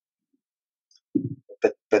the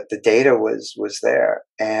data was there.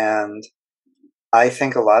 And I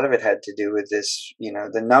think a lot of it had to do with this,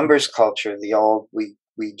 the numbers culture, the old, we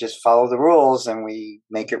just follow the rules and we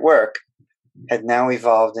make it work, had now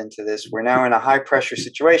evolved into this. We're now in a high pressure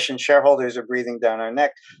situation. Shareholders are breathing down our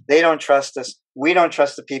neck. They don't trust us. We don't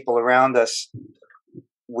trust the people around us.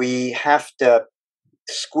 We have to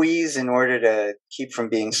squeeze in order to keep from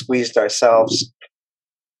being squeezed ourselves.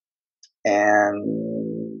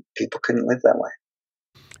 And people couldn't live that way.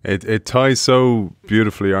 It ties so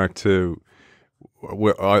beautifully, Art, to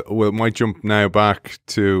we might jump now back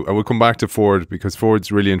to, we'll come back to Ford, because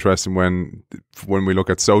Ford's really interesting when we look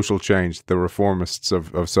at social change, the reformists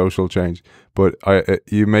of social change. But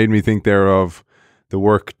you made me think there of the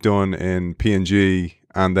work done in P&G,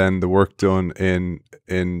 and then the work done in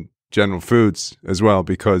General Foods as well,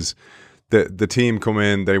 because the team come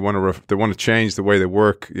in, they want to change the way they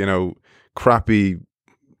work, crappy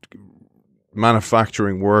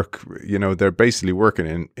manufacturing work, they're basically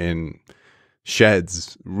working in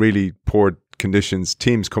sheds, really poor conditions.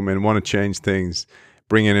 Teams come in, want to change things,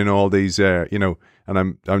 bringing in all these, and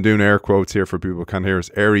I'm doing air quotes here for people who can't hear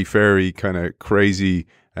us, airy fairy kind of crazy.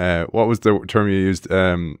 What was the term you used?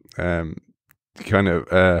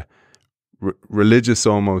 Religious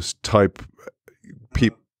almost type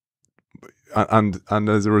people, and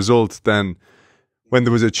as a result, then when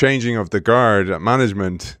there was a changing of the guard at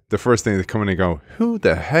management, the first thing they come in and go, "Who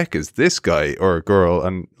the heck is this guy or girl?"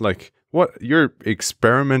 And like, what, you're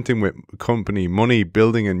experimenting with company money,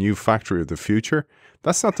 building a new factory of the future?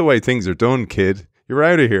 That's not the way things are done, kid. You're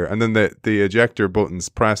out of here. And then the ejector button's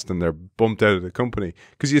pressed and they're bumped out of the company.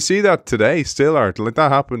 Because you see that today still, Art. Like,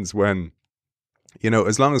 that happens when,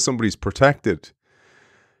 as long as somebody's protected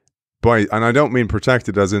by, and I don't mean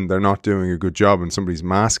protected as in they're not doing a good job and somebody's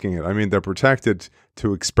masking it. I mean, they're protected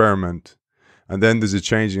to experiment. And then there's a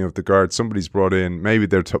changing of the guard. Somebody's brought in, maybe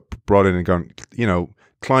they're brought in and gone,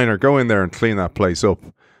 Kleiner, go in there and clean that place up.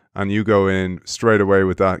 And you go in straight away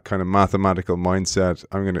with that kind of mathematical mindset.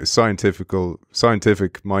 I'm going to scientific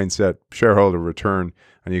mindset, shareholder return.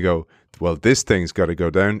 And you go, well, this thing's got to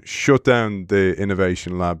go down. Shut down the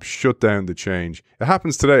innovation lab. Shut down the change. It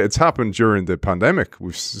happens today. It's happened during the pandemic.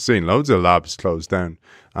 We've seen loads of labs closed down.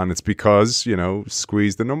 And it's because,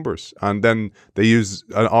 squeeze the numbers. And then they use,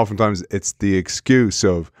 oftentimes it's the excuse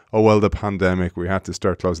of, oh, well, the pandemic, we had to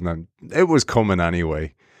start closing down. It was coming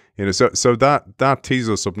anyway. So that tees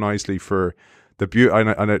us up nicely for the beauty.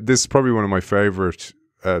 And this is probably one of my favorite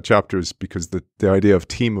chapters, because the idea of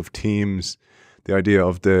team of teams, the idea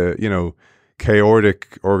of the,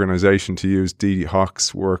 chaotic organization, to use D.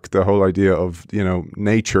 Hock's work, the whole idea of,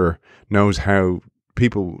 nature knows how,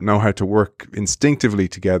 people know how to work instinctively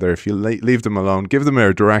together. If you leave them alone, give them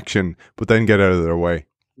a direction, but then get out of their way.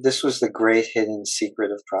 This was the great hidden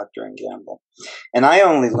secret of Procter & Gamble. And I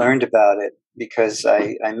only learned about it because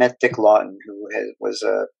I met Dick Lawton, who was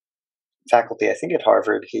a faculty, I think, at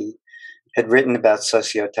Harvard. He had written about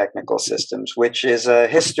socio-technical systems, which is a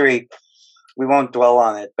history we won't dwell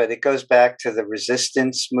on it, but it goes back to the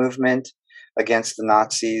resistance movement against the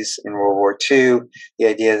Nazis in World War II. The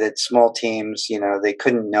idea that small teams, they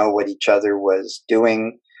couldn't know what each other was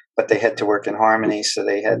doing, but they had to work in harmony. So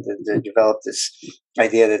they had to develop this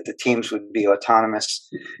idea that the teams would be autonomous.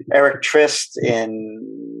 Eric Trist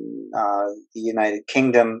in the United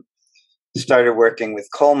Kingdom started working with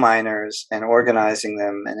coal miners and organizing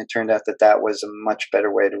them, and it turned out that that was a much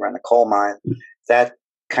better way to run a coal mine. That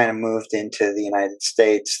kind of moved into the United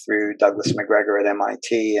States through Douglas McGregor at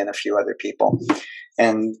MIT and a few other people.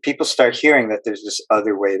 And people start hearing that there's this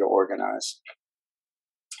other way to organize.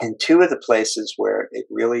 And two of the places where it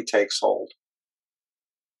really takes hold,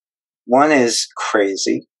 one is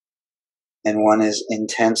crazy and one is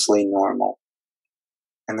intensely normal.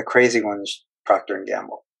 And the crazy one is Procter &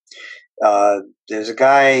 Gamble. There's a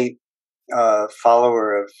guy,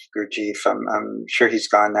 follower of Gurdjieff. I'm sure he's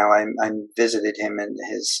gone now. I visited him in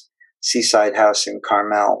his seaside house in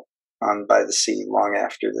Carmel on by the sea long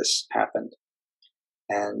after this happened.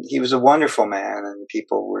 And he was a wonderful man, and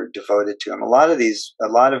people were devoted to him. A lot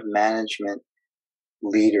of management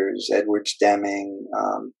leaders, Edwards Deming,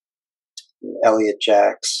 Elliot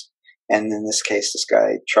Jacks, and in this case, this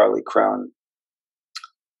guy, Charlie Crone,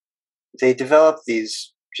 they developed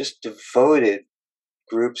these just devoted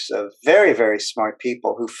groups of very, very smart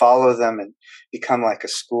people who follow them and become like a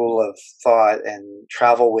school of thought and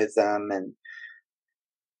travel with them, and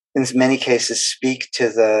in many cases speak to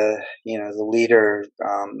the leader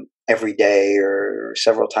every day or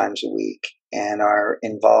several times a week, and are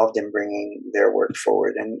involved in bringing their work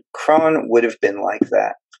forward. And Crone would have been like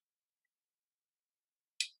that.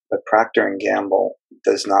 But Procter & Gamble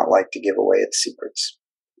does not like to give away its secrets.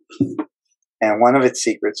 And one of its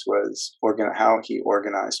secrets was how he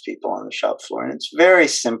organized people on the shop floor. And it's very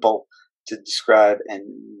simple to describe and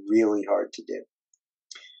really hard to do.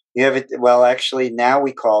 You have it, well, actually, now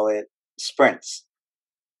we call it sprints.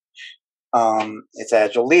 It's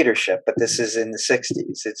agile leadership, but this is in the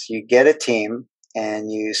 60s. It's you get a team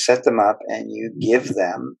and you set them up and you give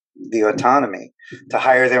them the autonomy to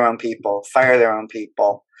hire their own people, fire their own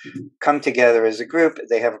people, come together as a group.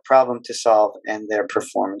 They have a problem to solve, and their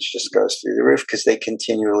performance just goes through the roof because they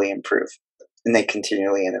continually improve and they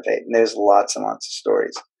continually innovate. And there's lots and lots of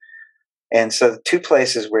stories. And so the two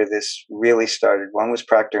places where this really started, one was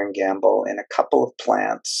Procter & Gamble in a couple of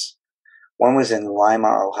plants. One was in Lima,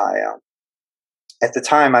 Ohio. At the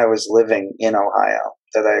time I was living in Ohio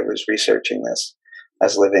that I was researching this. I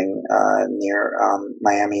was living near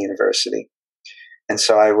Miami University. And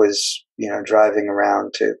so I was, driving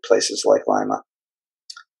around to places like Lima,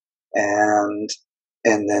 and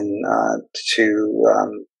then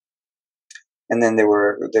and then there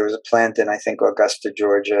was a plant in, I think, Augusta,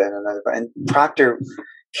 Georgia, and another. And Procter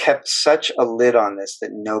kept such a lid on this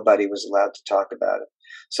that nobody was allowed to talk about it.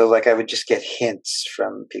 So, like, I would just get hints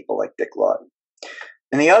from people like Dick Lawton.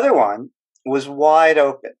 And the other one was wide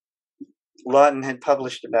open. Lawton had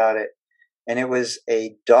published about it, and it was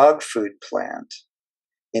a dog food plant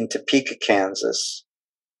in Topeka, Kansas,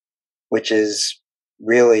 which is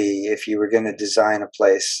really, if you were going to design a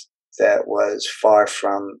place that was far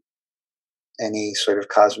from any sort of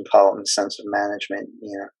cosmopolitan sense of management,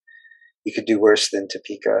 you could do worse than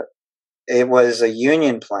Topeka. It was a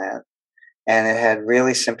union plant, and it had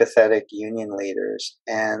really sympathetic union leaders.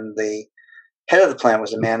 And the head of the plant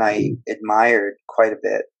was a man I admired quite a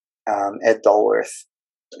bit, Ed Dulworth.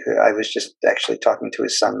 I was just actually talking to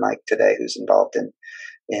his son, Mike, today, who's involved in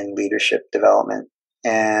leadership development.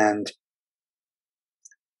 And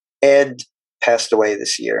Ed passed away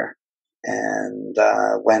this year, and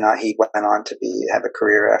he went on to have a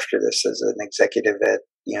career after this as an executive at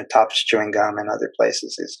Topps Chewing Gum and other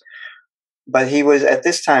places. But he was, at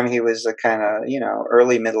this time, he was a kind of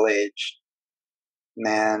early middle-aged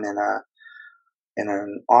man in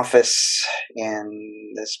an office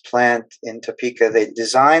in this plant in Topeka. They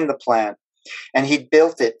designed the plant, and he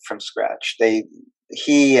built it from scratch.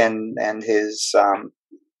 He and his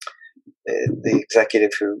the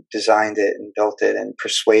executive who designed it and built it and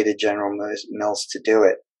persuaded General Mills to do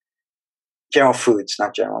it. General Foods,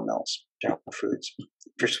 not General Mills. General Foods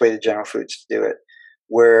persuaded General Foods to do it.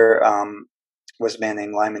 Was a man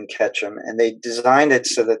named Lyman Ketchum, and they designed it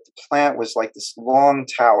so that the plant was like this long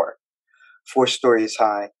tower, 4 stories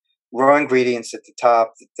high, raw ingredients at the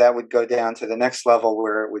top. That would go down to the next level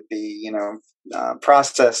where it would be,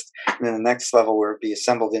 processed, and then the next level where it would be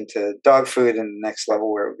assembled into dog food, and the next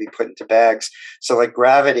level where it would be put into bags. So like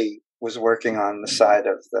gravity was working on the side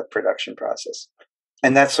of the production process.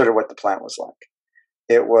 And that's sort of what the plant was like.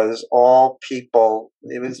 It was all people.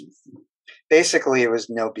 It was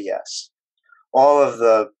no BS. All of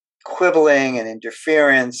the quibbling and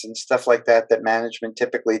interference and stuff like that management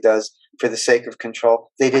typically does for the sake of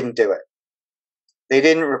control. They didn't do it. They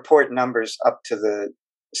didn't report numbers up to the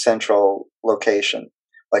central location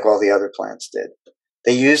like all the other plants did.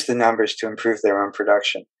 They used the numbers to improve their own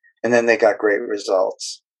production, and then they got great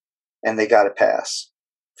results, and they got a pass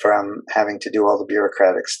from having to do all the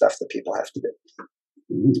bureaucratic stuff that people have to do.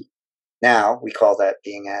 Mm-hmm. Now we call that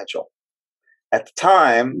being agile. At the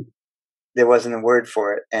time, there wasn't a word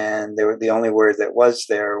for it, and the only word that was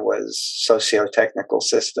there was socio-technical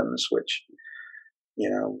systems, which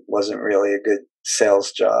wasn't really a good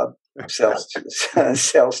sales job,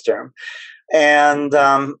 sales term. And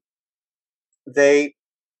there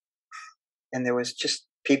was just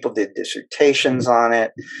people did dissertations on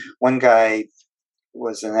it. One guy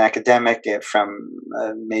was an academic from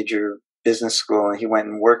a major business school, and he went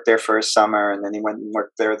and worked there for a summer, and then he went and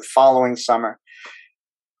worked there the following summer.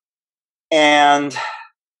 And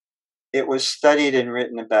it was studied and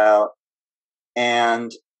written about,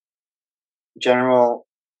 and General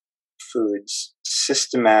Foods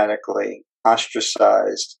systematically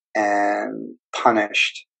ostracized and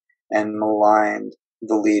punished and maligned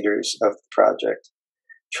the leaders of the project.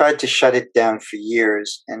 Tried to shut it down for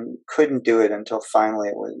years and couldn't do it until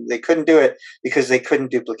finally they couldn't do it because they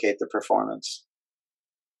couldn't duplicate the performance.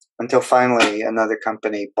 Until finally another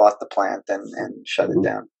company bought the plant and shut it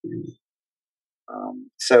down.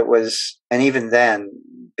 So it was, and even then,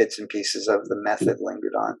 bits and pieces of the method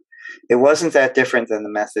lingered on. It wasn't that different than the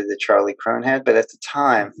method that Charlie Crone had, but at the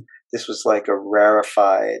time, this was like a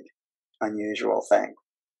rarefied, unusual thing.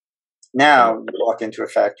 Now, you walk into a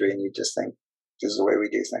factory and you just think, this is the way we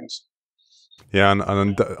do things. Yeah,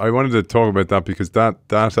 and I wanted to talk about that because that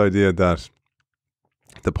idea that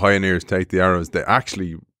the pioneers take the arrows,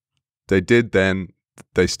 they did then,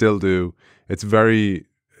 they still do. It's very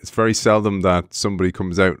seldom that somebody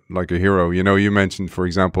comes out like a hero. You mentioned, for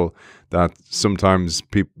example, that sometimes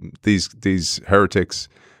these heretics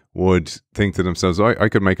would think to themselves, I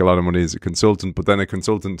could make a lot of money as a consultant, but then a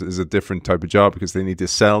consultant is a different type of job because they need to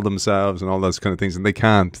sell themselves and all those kind of things, and they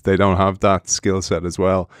can't. They don't have that skill set as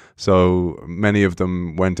well. So many of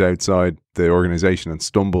them went outside the organization and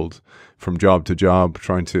stumbled from job to job,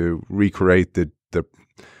 trying to recreate the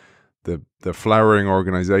flowering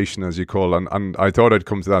organization, as you call it. And I thought I'd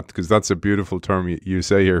come to that because that's a beautiful term you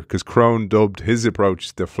say here, because Crone dubbed his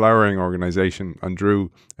approach the flowering organization and drew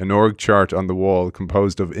an org chart on the wall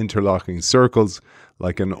composed of interlocking circles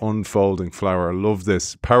like an unfolding flower. I love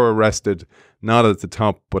this. Power rested not at the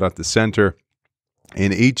top but at the center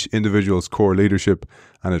in each individual's core leadership,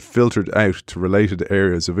 and it filtered out to related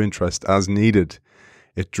areas of interest as needed.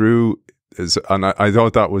 It drew and I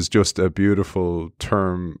thought that was just a beautiful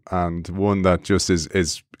term, and one that just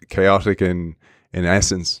is chaotic in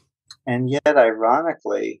essence. And yet,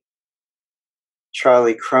 ironically,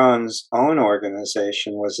 Charlie Crone's own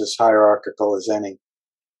organization was as hierarchical as any.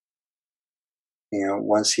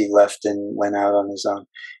 Once he left and went out on his own,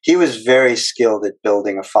 he was very skilled at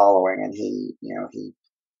building a following,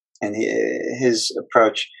 and his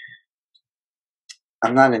approach.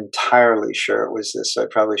 I'm not entirely sure it was this, so I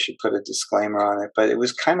probably should put a disclaimer on it, but it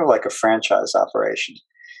was kind of like a franchise operation.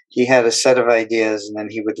 He had a set of ideas, and then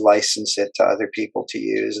he would license it to other people to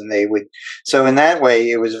use, and they would. So in that way,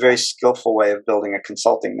 it was a very skillful way of building a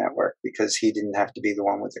consulting network, because he didn't have to be the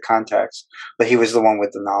one with the contacts, but he was the one with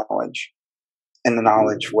the knowledge, and the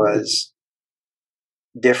knowledge was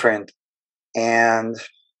different, and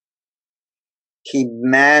he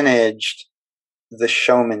managed the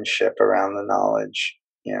showmanship around the knowledge.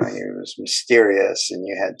 It was mysterious, and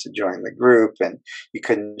you had to join the group, and you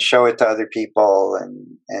couldn't show it to other people,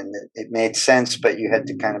 and it made sense, but you had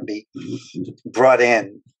to kind of be brought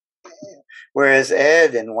in. Whereas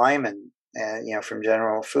Ed and Wyman, from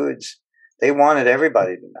General Foods, they wanted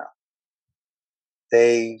everybody to know.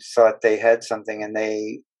 They thought they had something, and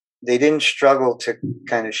they didn't struggle to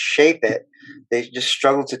kind of shape it. They just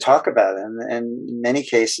struggled to talk about it, and in many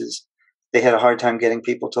cases, they had a hard time getting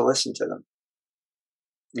people to listen to them.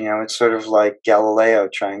 It's sort of like Galileo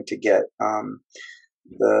trying to get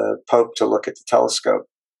the Pope to look at the telescope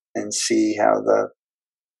and see how the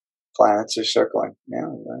planets are circling.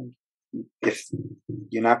 If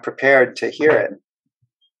you're not prepared to hear it,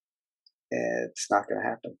 it's not going to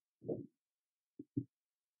happen.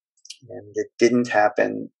 And it didn't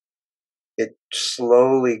happen. It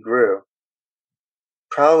slowly grew.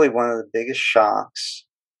 Probably one of the biggest shocks,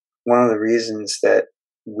 one of the reasons that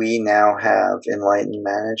we now have enlightened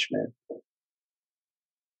management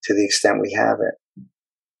to the extent we have it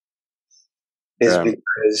is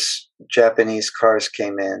because Japanese cars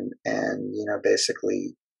came in and,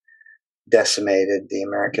 basically decimated the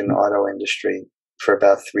American auto industry for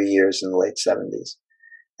about 3 years in the late 70s.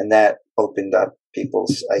 And that opened up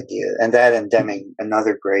people's idea. And that and Deming,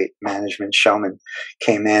 another great management showman,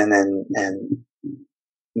 came in and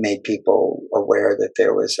made people aware that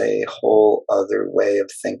there was a whole other way of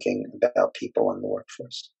thinking about people in the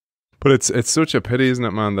workforce. But it's such a pity, isn't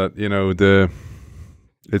it, man, that, you know,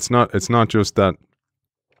 it's not just that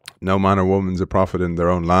no man or woman's a prophet in their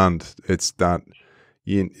own land. It's that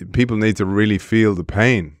people need to really feel the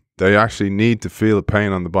pain. They actually need to feel the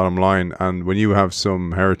pain on the bottom line. And when you have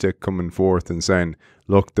some heretic coming forth and saying,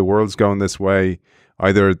 look, the world's going this way,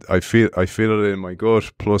 either I feel it in my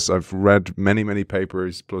gut, plus I've read many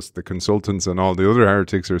papers, plus the consultants and all the other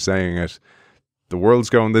heretics are saying it, the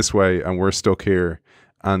world's going this way and we're stuck here.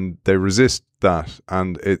 And they resist that.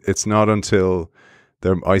 And it's not until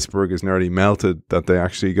the iceberg is nearly melted that they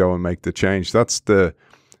actually go and make the change. That's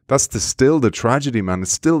still the tragedy, man.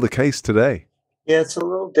 It's still the case today. Yeah, it's a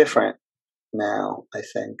little different now, I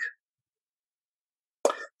think.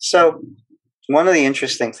 So one of the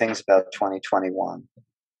interesting things about 2021,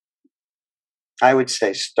 I would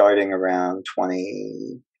say starting around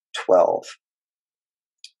 2012,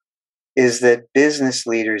 is that business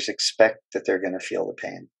leaders expect that they're going to feel the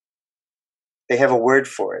pain. They have a word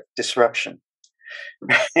for it, disruption.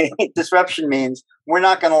 Disruption means we're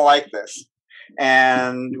not going to like this.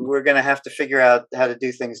 And we're going to have to figure out how to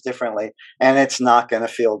do things differently. And it's not going to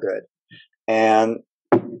feel good. And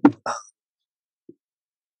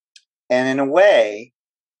in a way,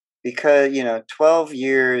 because, 12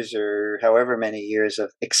 years or however many years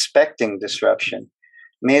of expecting disruption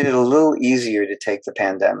made it a little easier to take the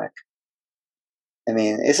pandemic. I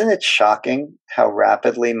mean, isn't it shocking how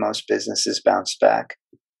rapidly most businesses bounce back?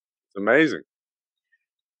 It's amazing.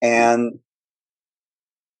 And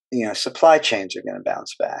supply chains are going to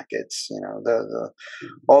bounce back. It's,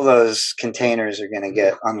 all those containers are going to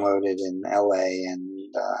get unloaded in LA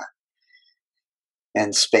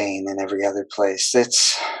and Spain and every other place.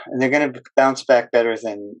 And they're going to bounce back better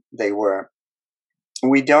than they were.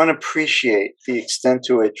 We don't appreciate the extent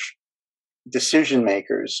to which decision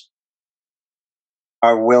makers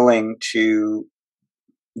are willing to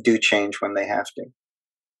do change when they have to.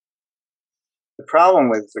 The problem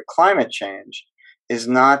with the climate change is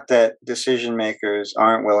not that decision makers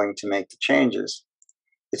aren't willing to make the changes.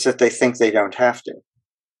 It's that they think they don't have to.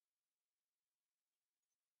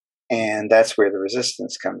 And that's where the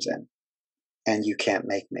resistance comes in. And you can't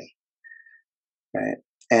make me. Right?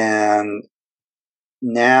 And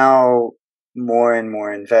now more and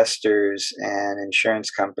more investors and insurance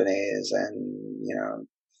companies and,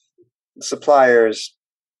 suppliers,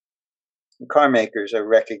 car makers are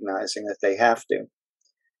recognizing that they have to.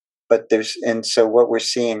 But so what we're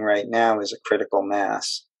seeing right now is a critical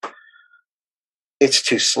mass. It's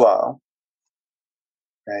too slow,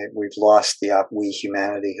 right?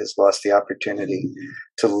 Humanity has lost the opportunity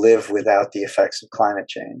to live without the effects of climate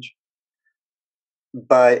change.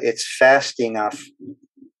 But it's fast enough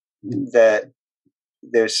that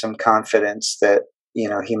there's some confidence that,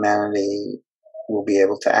 humanity will be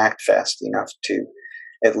able to act fast enough to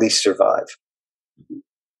at least survive.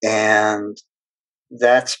 And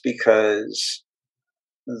that's because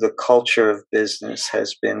the culture of business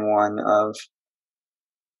has been one of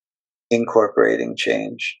incorporating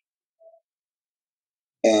change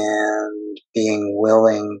and being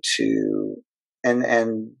willing to, and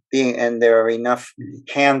there are enough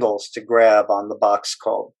handles to grab on the box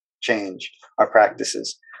called change, our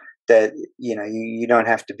practices, that, you don't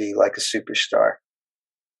have to be like a superstar.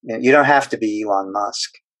 You don't have to be Elon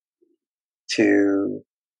Musk to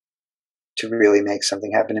really make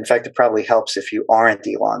something happen. In fact, it probably helps if you aren't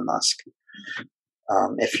Elon Musk,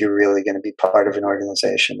 if you're really going to be part of an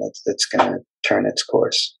organization that's going to turn its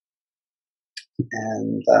course.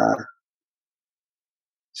 And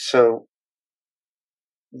so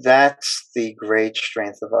that's the great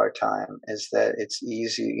strength of our time, is that it's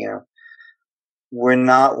easy. We're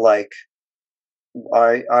not like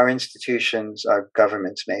our institutions, our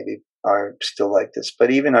governments maybe are still like this,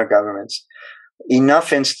 but even our governments,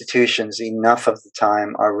 enough institutions, enough of the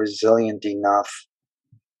time are resilient enough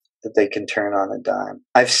that they can turn on a dime.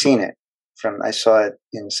 I've seen it I saw it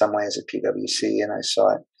in some ways at PwC, and I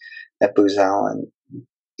saw it at Booz Allen.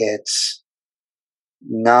 It's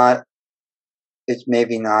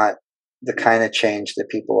maybe not the kind of change that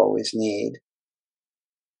people always need.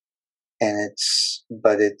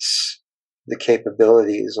 But the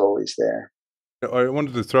capability is always there. I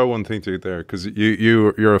wanted to throw one thing to you there, because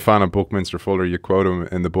you're a fan of Buckminster Fuller. You quote him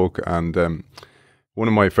in the book, and one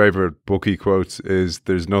of my favorite bookie quotes is,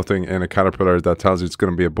 "There's nothing in a caterpillar that tells you it's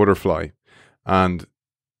going to be a butterfly." And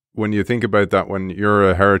when you think about that, when you're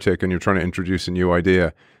a heretic and you're trying to introduce a new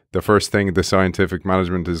idea, the first thing the scientific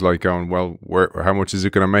management is like going, well, how much is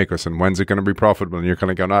it going to make us, and when's it going to be profitable? And you're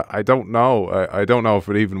kind of going, I don't know. I don't know if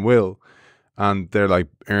it even will. And they're like,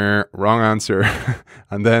 wrong answer.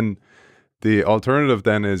 And then the alternative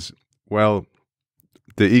then is, well,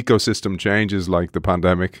 the ecosystem changes like the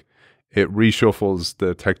pandemic. It reshuffles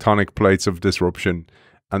the tectonic plates of disruption.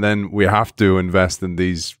 And then we have to invest in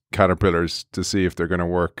these caterpillars to see if they're going to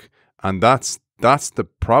work. And that's the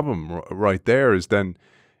problem right there, is then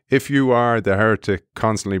if you are the heretic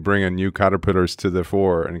constantly bringing new caterpillars to the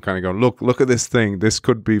fore and kind of going, look at this thing, this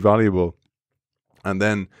could be valuable. And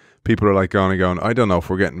then people are like going, I don't know if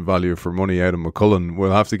we're getting value for money out of McCullen.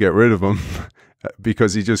 We'll have to get rid of him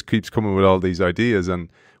because he just keeps coming with all these ideas. And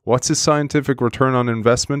what's his scientific return on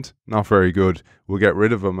investment? Not very good. We'll get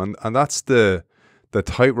rid of him. And that's the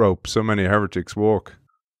tightrope so many heretics walk.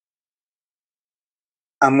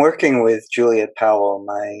 I'm working with Juliet Powell,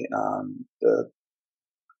 my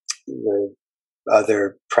the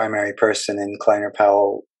other primary person in Kleiner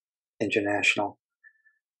Powell International.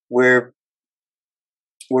 We're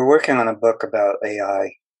working on a book about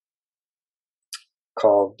AI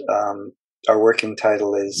called, our working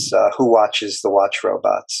title is Who Watches the Watch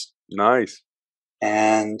Robots? Nice.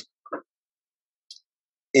 And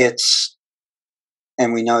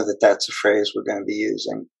and we know that that's a phrase we're going to be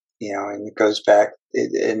using, and it goes back,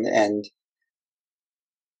 and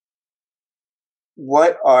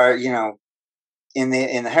what are, in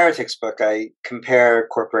the Heretics book, I compare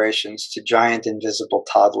corporations to giant invisible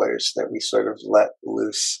toddlers that we sort of let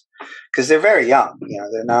loose because they're very young.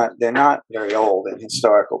 They're not very old in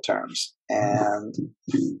historical terms, and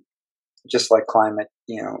just like climate,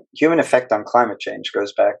 human effect on climate change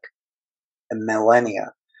goes back a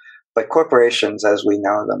millennia, but corporations, as we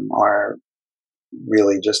know them, are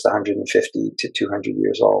really just 150 to 200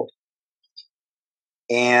 years old,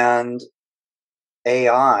 and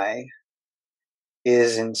AI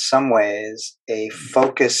is in some ways a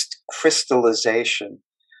focused crystallization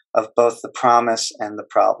of both the promise and the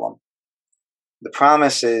problem. The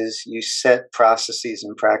promise is you set processes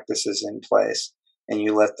and practices in place and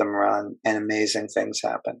you let them run and amazing things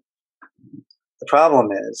happen. The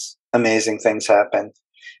problem is amazing things happen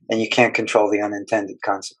and you can't control the unintended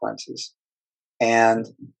consequences. And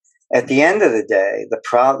at the end of the day,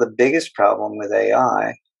 the biggest problem with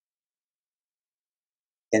AI,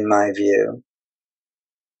 in my view,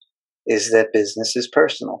 is that business is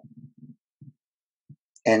personal.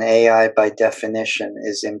 And AI, by definition,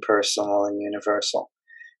 is impersonal and universal.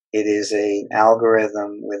 It is an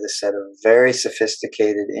algorithm with a set of very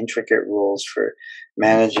sophisticated, intricate rules for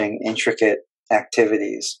managing intricate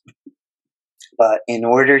activities. But in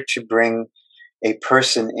order to bring a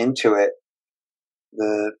person into it,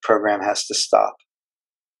 the program has to stop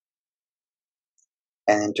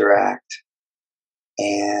and interact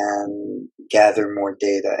and gather more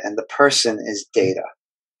data. And the person is data.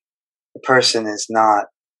 The person is not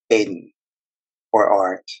Aidan or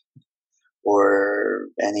Art or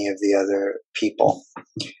any of the other people.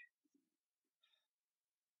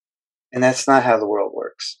 And that's not how the world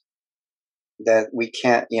works. That we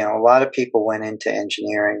can't, a lot of people went into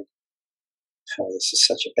engineering. Oh, this is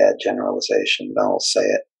such a bad generalization, but I'll say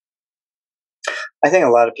it. I think a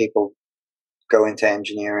lot of people go into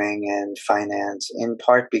engineering and finance in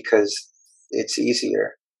part because it's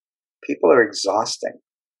easier. People are exhausting.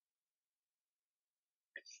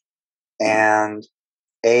 And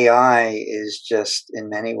AI is just in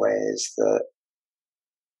many ways the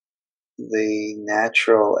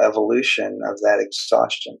natural evolution of that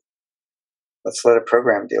exhaustion. Let's let a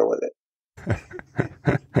program deal with it.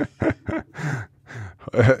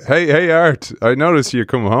 Hey, Art, I notice you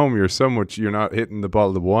come home, you're not hitting the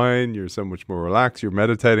bottle of wine, you're so much more relaxed, you're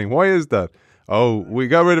meditating. Why is that? Oh, we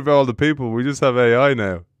got rid of all the people, we just have AI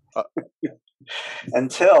now.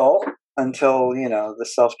 Until the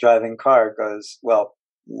self-driving car goes,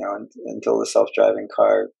 until the self-driving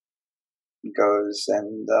car goes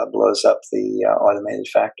and blows up the automated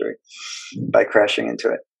factory by crashing into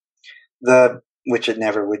it. Which it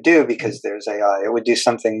never would do because there's AI. It would do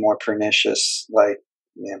something more pernicious, like,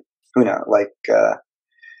 who knows, like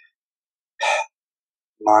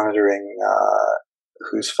monitoring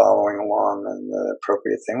who's following along and the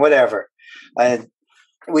appropriate thing, whatever.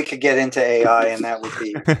 We could get into AI, and that would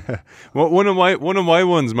be well, one of my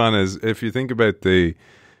ones, man, is if you think about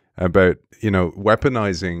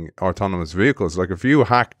weaponizing autonomous vehicles. Like if you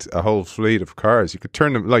hacked a whole fleet of cars, you could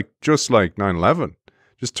turn them just like 9/11,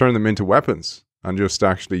 just turn them into weapons and just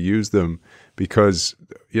actually use them because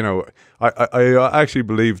I actually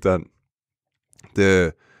believe that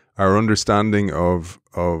our understanding of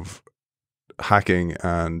hacking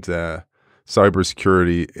and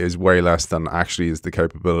cybersecurity is way less than actually is the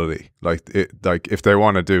capability. Like if they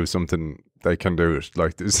want to do something, they can do it.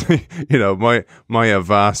 Like this, you know, my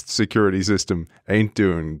vast security system ain't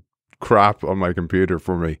doing crap on my computer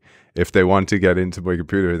for me. If they want to get into my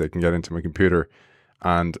computer, they can get into my computer.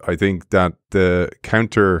 And I think that the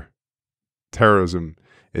counter-terrorism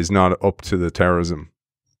is not up to the terrorism.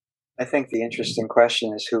 I think the interesting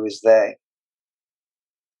question is, who is they?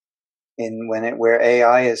 Where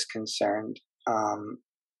AI is concerned,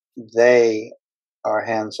 they are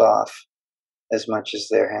hands off as much as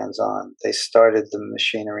they're hands on. They started the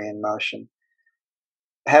machinery in motion.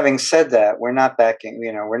 Having said that, we're not backing.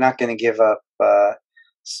 You know, we're not going to give up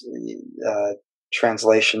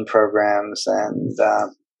translation programs and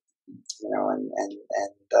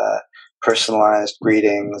personalized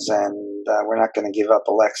greetings, and we're not going to give up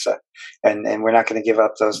Alexa, and we're not going to give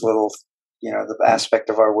up those little, the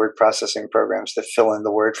aspect of our word processing programs that fill in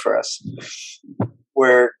the word for us.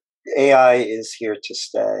 Where AI is here to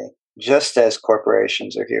stay, just as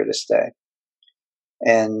corporations are here to stay.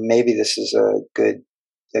 And maybe this is a good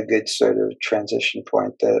sort of transition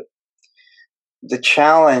point. That the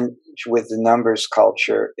challenge with the numbers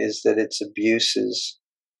culture is that its abuses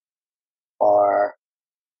are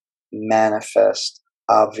manifest,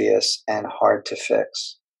 obvious, and hard to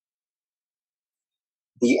fix.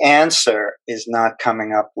 The answer is not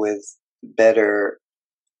coming up with better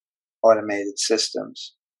automated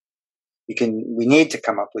systems. We need to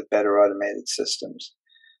come up with better automated systems,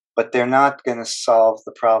 but they're not going to solve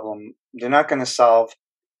the problem. They're not going to solve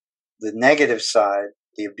the negative side,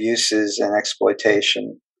 the abuses and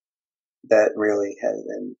exploitation that really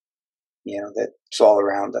that's all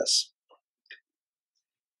around us.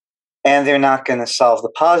 And they're not going to solve the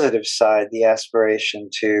positive side, the aspiration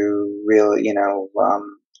to really,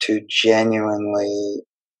 to genuinely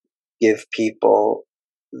give people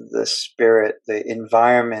the spirit, the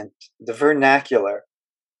environment, the vernacular,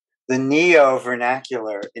 the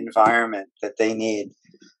neo-vernacular environment that they need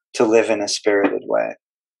to live in a spirited way.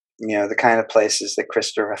 The kind of places that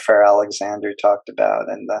Christopher Alexander talked about,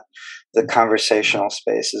 and the conversational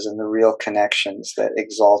spaces and the real connections that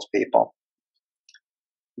exalt people.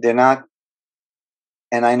 They're not,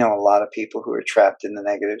 and I know a lot of people who are trapped in the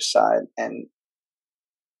negative side, and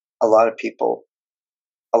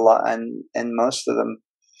and most of them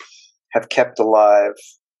have kept alive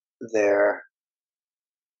their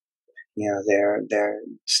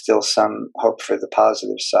still some hope for the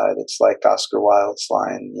positive side. It's like Oscar Wilde's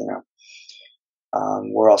line,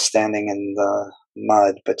 we're all standing in the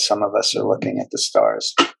mud, but some of us are looking at the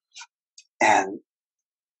stars. And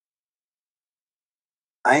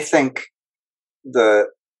I think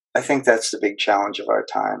that's the big challenge of our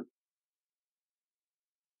time,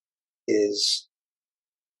 is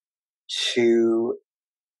to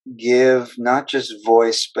give not just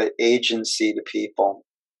voice but agency to people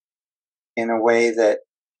in a way that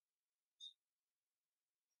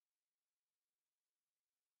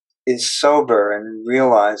is sober and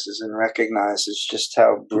realizes and recognizes just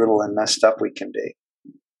how brutal and messed up we can be,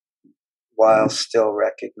 while still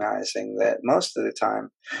recognizing that most of the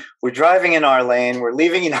time we're driving in our lane, we're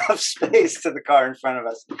leaving enough space to the car in front of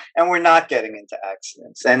us, and we're not getting into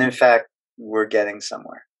accidents. And in fact, we're getting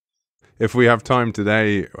somewhere. If we have time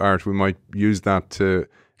today, Art, we might use that to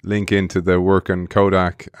link into the work on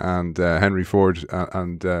Kodak and Henry Ford.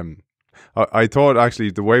 I thought, actually,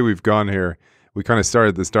 the way we've gone here, we kind of started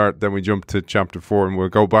at the start, then we jumped to chapter 4, and we'll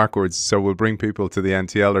go backwards. So we'll bring people to the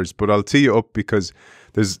NTLers. But I'll tee you up, because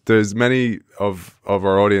there's many of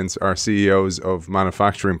our audience are CEOs of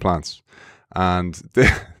manufacturing plants, and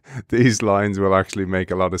these lines will actually make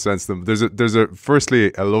a lot of sense to them. There's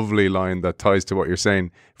firstly a lovely line that ties to what you're saying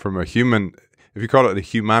from a human, if you call it a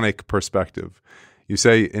humanic perspective. You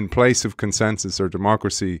say, in place of consensus or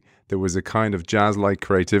democracy, there was a kind of jazz-like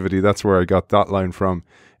creativity. That's where I got that line from.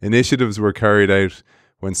 Initiatives were carried out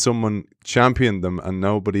when someone championed them and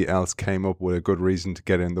nobody else came up with a good reason to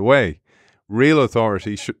get in the way. Real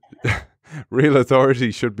authority should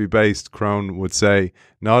be based, Crone would say,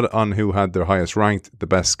 not on who had the highest rank, the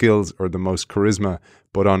best skills, or the most charisma,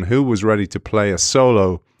 but on who was ready to play a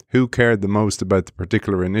solo, who cared the most about the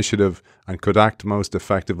particular initiative and could act most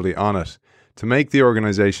effectively on it. To make the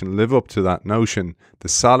organization live up to that notion, the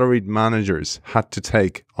salaried managers had to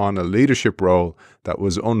take on a leadership role that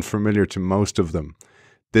was unfamiliar to most of them.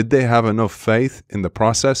 Did they have enough faith in the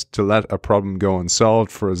process to let a problem go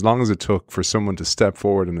unsolved for as long as it took for someone to step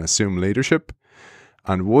forward and assume leadership?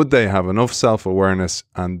 And would they have enough self-awareness?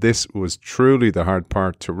 And this was truly the hard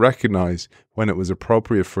part, to recognize when it was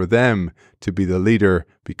appropriate for them to be the leader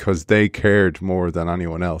because they cared more than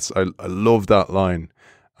anyone else. I love that line.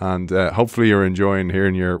 And hopefully you're enjoying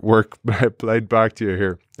hearing your work played back to you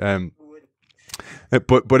here.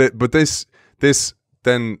 But this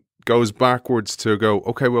then goes backwards to go,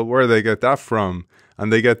 okay, well, where do they get that from?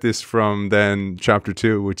 And they get this from then chapter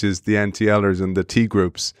 2, which is the NTLers and the T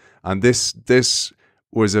groups. And this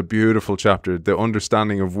was a beautiful chapter. The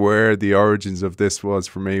understanding of where the origins of this was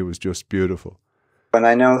for me was just beautiful. And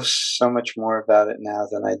I know so much more about it now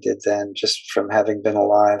than I did then, just from having been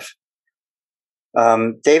alive.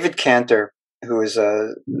 David Cantor, who is a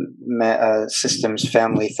systems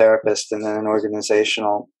family therapist and then an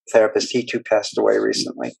organizational therapist, he too passed away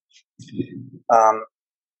recently.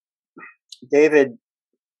 David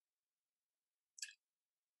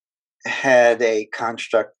had a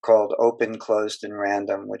construct called open, closed, and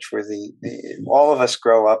random, which were all of us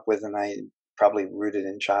grow up with, and I probably rooted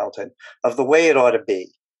in childhood, of the way it ought to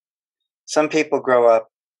be. Some people grow up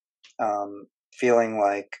feeling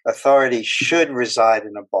like authority should reside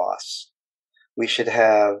in a boss. We should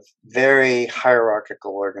have very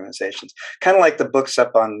hierarchical organizations, kind of like the books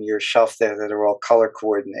up on your shelf there that are all color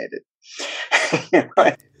coordinated.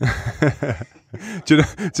 Do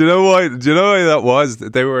you know why that was?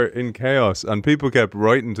 They were in chaos, and people kept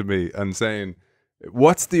writing to me and saying,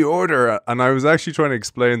 "What's the order?" And I was actually trying to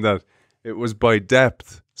explain that it was by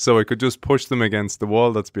depth, so I could just push them against the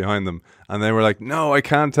wall that's behind them. And they were like, "No, I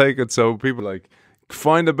can't take it." So people were like,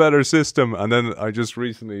 find a better system. And then I just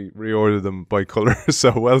recently reordered them by color.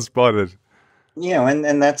 So well spotted.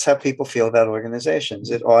 And that's how people feel about organizations.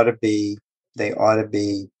 They ought to be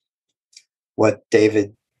what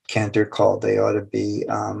David Cantor called, they ought to be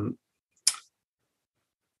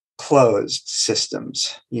closed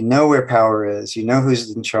systems. You know where power is. You know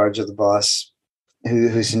who's in charge of the boss,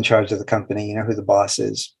 who's in charge of the company. You know who the boss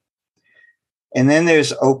is. And then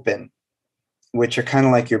there's open, which are kind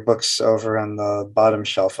of like your books over on the bottom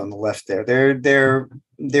shelf on the left there.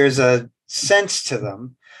 There's a sense to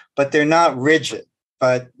them, but they're not rigid.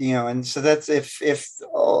 But, and so that's if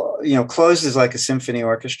closed is like a symphony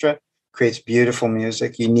orchestra, creates beautiful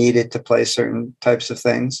music. You need it to play certain types of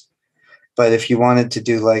things. But if you wanted to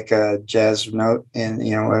do like a jazz note in,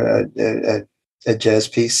 a jazz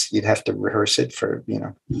piece, you'd have to rehearse it for,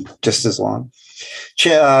 just as long.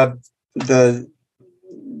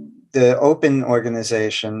 The open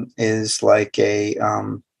organization is like a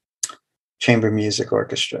chamber music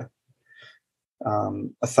orchestra.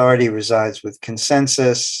 Authority resides with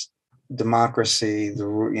consensus, democracy. The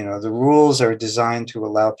rules are designed to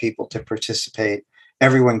allow people to participate.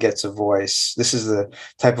 Everyone gets a voice. This is the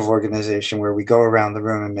type of organization where we go around the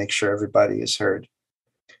room and make sure everybody is heard.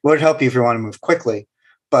 It would help you if you want to move quickly,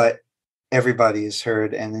 but everybody is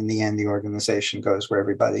heard, and in the end, the organization goes where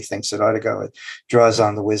everybody thinks it ought to go. It draws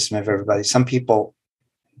on the wisdom of everybody. Some people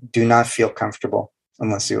do not feel comfortable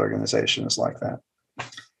unless the organization is like that.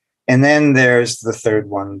 And then there's the third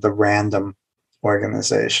one, the random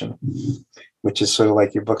organization, which is sort of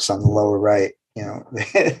like your books on the lower right.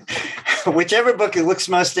 Whichever book it looks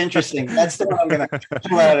most interesting, that's the one I'm going to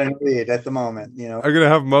pull out and read at the moment. I'm going to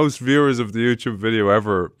have most viewers of the YouTube video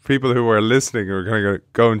ever. People who are listening are going to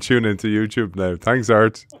go and tune into YouTube now. Thanks,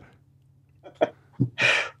 Art.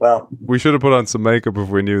 Well, we should have put on some makeup if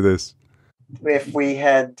we knew this. If we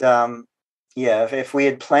had, if we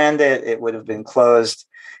had planned it, it would have been closed.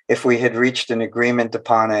 If we had reached an agreement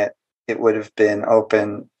upon it, it would have been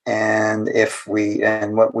open. And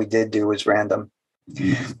what we did do was random.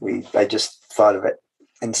 I just thought of it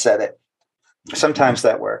and said it. Sometimes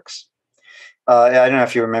that works. I don't know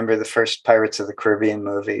if you remember the first Pirates of the Caribbean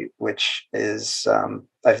movie, which is,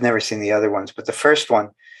 I've never seen the other ones, but the first one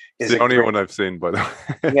is the only one I've seen, by the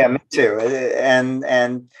way. Yeah, me too.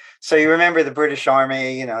 And so you remember the British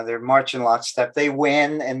Army, they're marching lockstep. They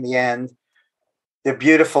win in the end. They're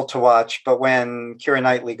beautiful to watch, but when Keira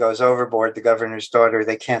Knightley goes overboard, the governor's daughter,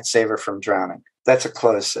 they can't save her from drowning. That's a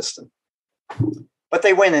closed system. But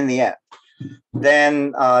they win in the end.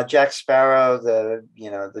 Then Jack Sparrow,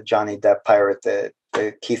 the Johnny Depp pirate that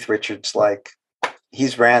Keith Richards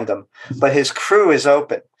he's random, but his crew is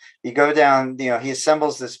open. You go down, he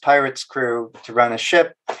assembles this pirate's crew to run a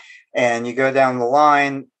ship, and you go down the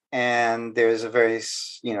line, and there's a very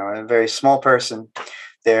small person.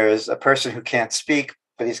 There's a person who can't speak,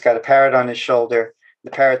 but he's got a parrot on his shoulder.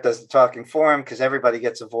 The parrot does the talking for him because everybody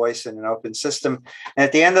gets a voice in an open system. And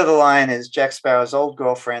at the end of the line is Jack Sparrow's old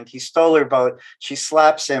girlfriend. He stole her boat. She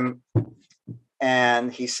slaps him,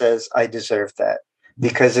 and he says, "I deserve that."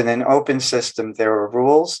 Because in an open system, there are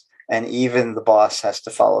rules, and even the boss has to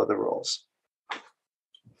follow the rules.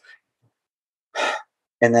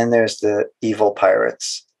 And then there's the evil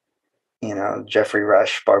pirates, Geoffrey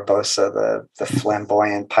Rush, Barbossa, the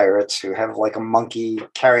flamboyant pirates who have like a monkey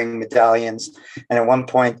carrying medallions. And at one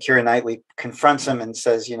point, Keira Knightley confronts him and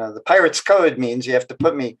says, the pirate's code means you have to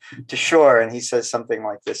put me to shore. And he says something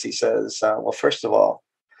like this. He says, well, first of all,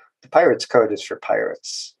 the pirate's code is for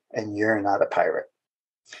pirates, and you're not a pirate.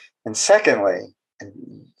 And secondly,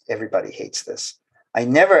 and everybody hates this, I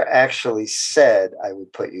never actually said I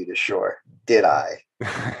would put you to shore, did I?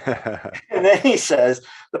 And then he says,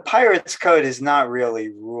 the pirate's code is not really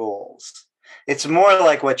rules. It's more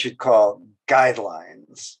like what you'd call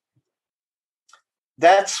guidelines.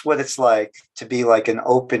 That's what it's like to be like an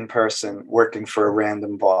open person working for a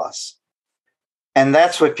random boss. And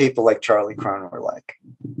that's what people like Charlie Crone were like.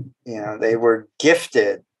 They were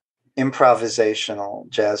gifted improvisational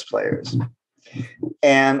jazz players.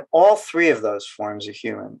 And all three of those forms are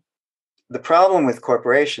human. The problem with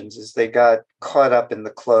corporations is they got caught up in the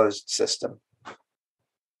closed system,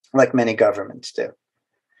 like many governments do,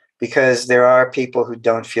 because there are people who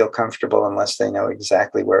don't feel comfortable unless they know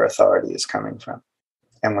exactly where authority is coming from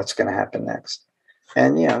and what's going to happen next.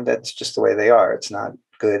 And, that's just the way they are. It's not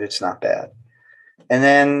good. It's not bad. And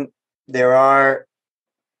then there are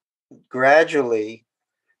gradually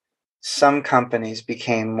some companies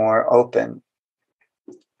became more open.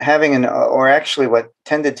 Actually what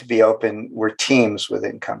tended to be open were teams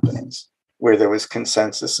within companies where there was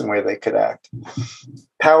consensus and where they could act.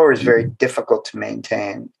 Power is very difficult to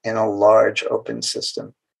maintain in a large open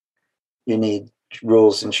system. You need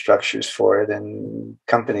rules and structures for it, and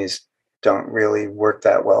companies don't really work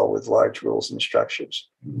that well with large rules and structures.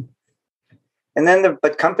 And then,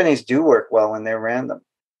 but companies do work well when they're random.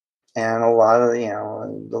 And a lot of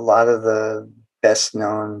the best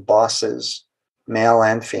known bosses, male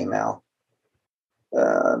and female,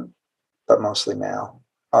 but mostly male,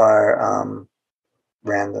 are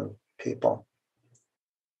random people.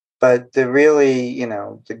 But the really,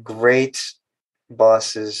 the great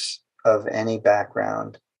bosses of any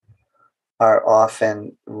background are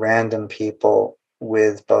often random people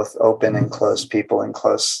with both open and closed people in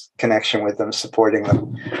close connection with them, supporting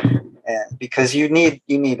them. And because you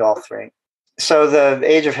need all three. So the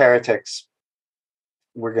Age of Heretics,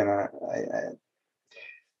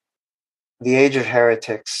 the Age of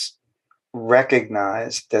Heretics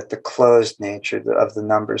recognized that the closed nature of the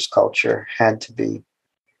numbers culture had to be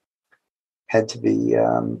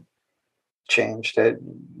changed.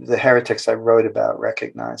 The heretics I wrote about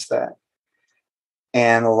recognized that.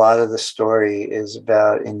 And a lot of the story is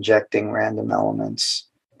about injecting random elements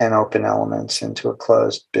and open elements into a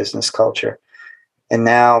closed business culture. And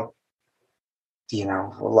now, a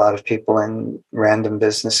lot of people in random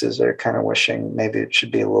businesses are kind of wishing maybe it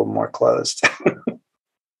should be a little more closed.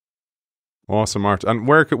 Awesome, Art. And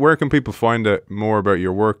where can people find out more about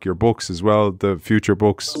your work, your books as well, the future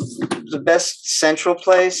books? The best central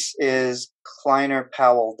place is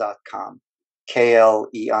kleinerpowell.com,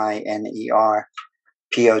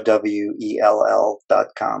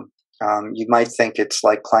 KleinerPowell.com. You might think it's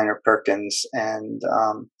like Kleiner Perkins and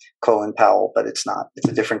Colin Powell, but it's not. It's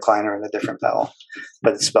a different Kleiner and a different Powell,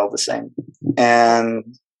 but it's spelled the same. And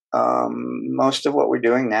most of what we're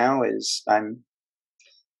doing now is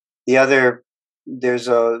if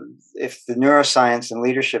the neuroscience and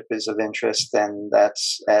leadership is of interest, then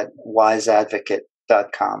that's at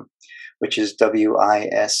wiseadvocate.com, which is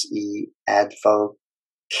WISE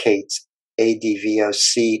advocate,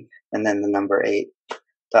 ADVOC, and then the number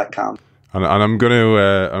 8.com. And I'm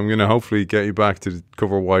gonna hopefully get you back to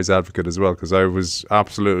cover Wise Advocate as well, because I was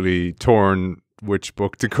absolutely torn which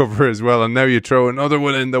book to cover as well, and now you throw another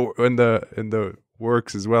one in the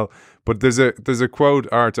works as well. But there's a quote,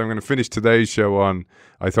 Art, I'm going to finish today's show on.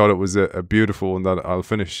 I thought it was a beautiful one that I'll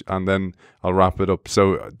finish and then I'll wrap it up.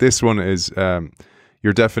 So this one is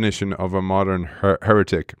your definition of a modern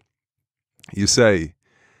heretic. You say,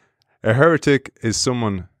 a heretic is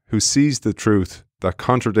someone who sees the truth that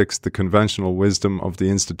contradicts the conventional wisdom of the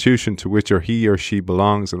institution to which he or she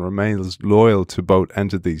belongs and remains loyal to both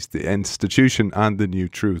entities, the institution and the new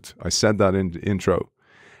truth. I said that in the intro.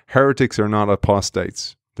 Heretics are not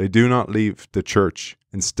apostates. They do not leave the church.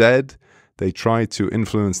 Instead, they try to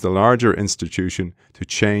influence the larger institution to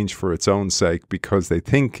change for its own sake because they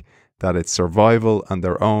think that its survival and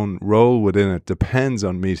their own role within it depends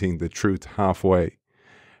on meeting the truth halfway.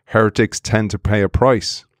 Heretics tend to pay a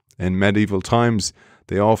price. In medieval times,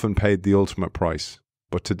 they often paid the ultimate price.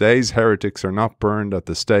 But today's heretics are not burned at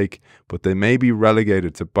the stake, but they may be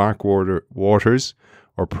relegated to backwater waters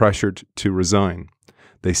or pressured to resign.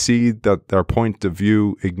 They see that their point of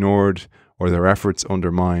view ignored or their efforts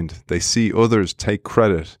undermined. They see others take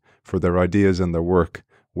credit for their ideas and their work.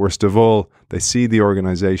 Worst of all, they see the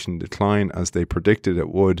organization decline as they predicted it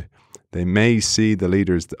would. They may see the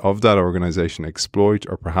leaders of that organization exploit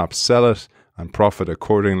or perhaps sell it and profit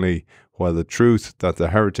accordingly, while the truth that the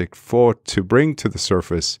heretic fought to bring to the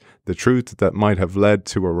surface, the truth that might have led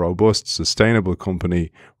to a robust, sustainable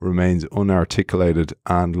company, remains unarticulated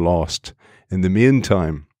and lost. In the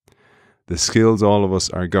meantime, the skills all of us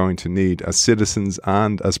are going to need as citizens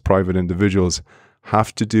and as private individuals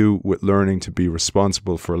have to do with learning to be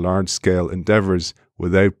responsible for large-scale endeavours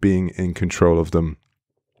without being in control of them.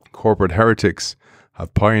 Corporate heretics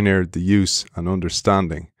have pioneered the use and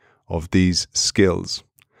understanding of these skills.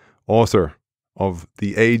 Author of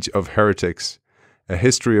The Age of Heretics, A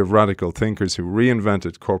History of Radical Thinkers Who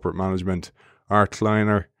Reinvented Corporate Management, Art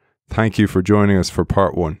Kleiner, thank you for joining us for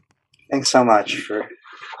part 1. Thanks so much for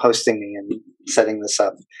hosting me and setting this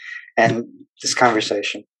up and this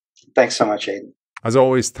conversation. Thanks so much, Aidan. As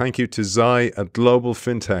always, thank you to Zai, a global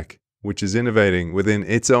fintech, which is innovating within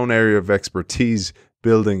its own area of expertise,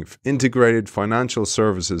 building integrated financial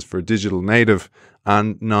services for digital native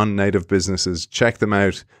and non-native businesses. Check them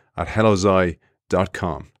out at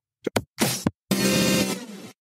hellozai.com.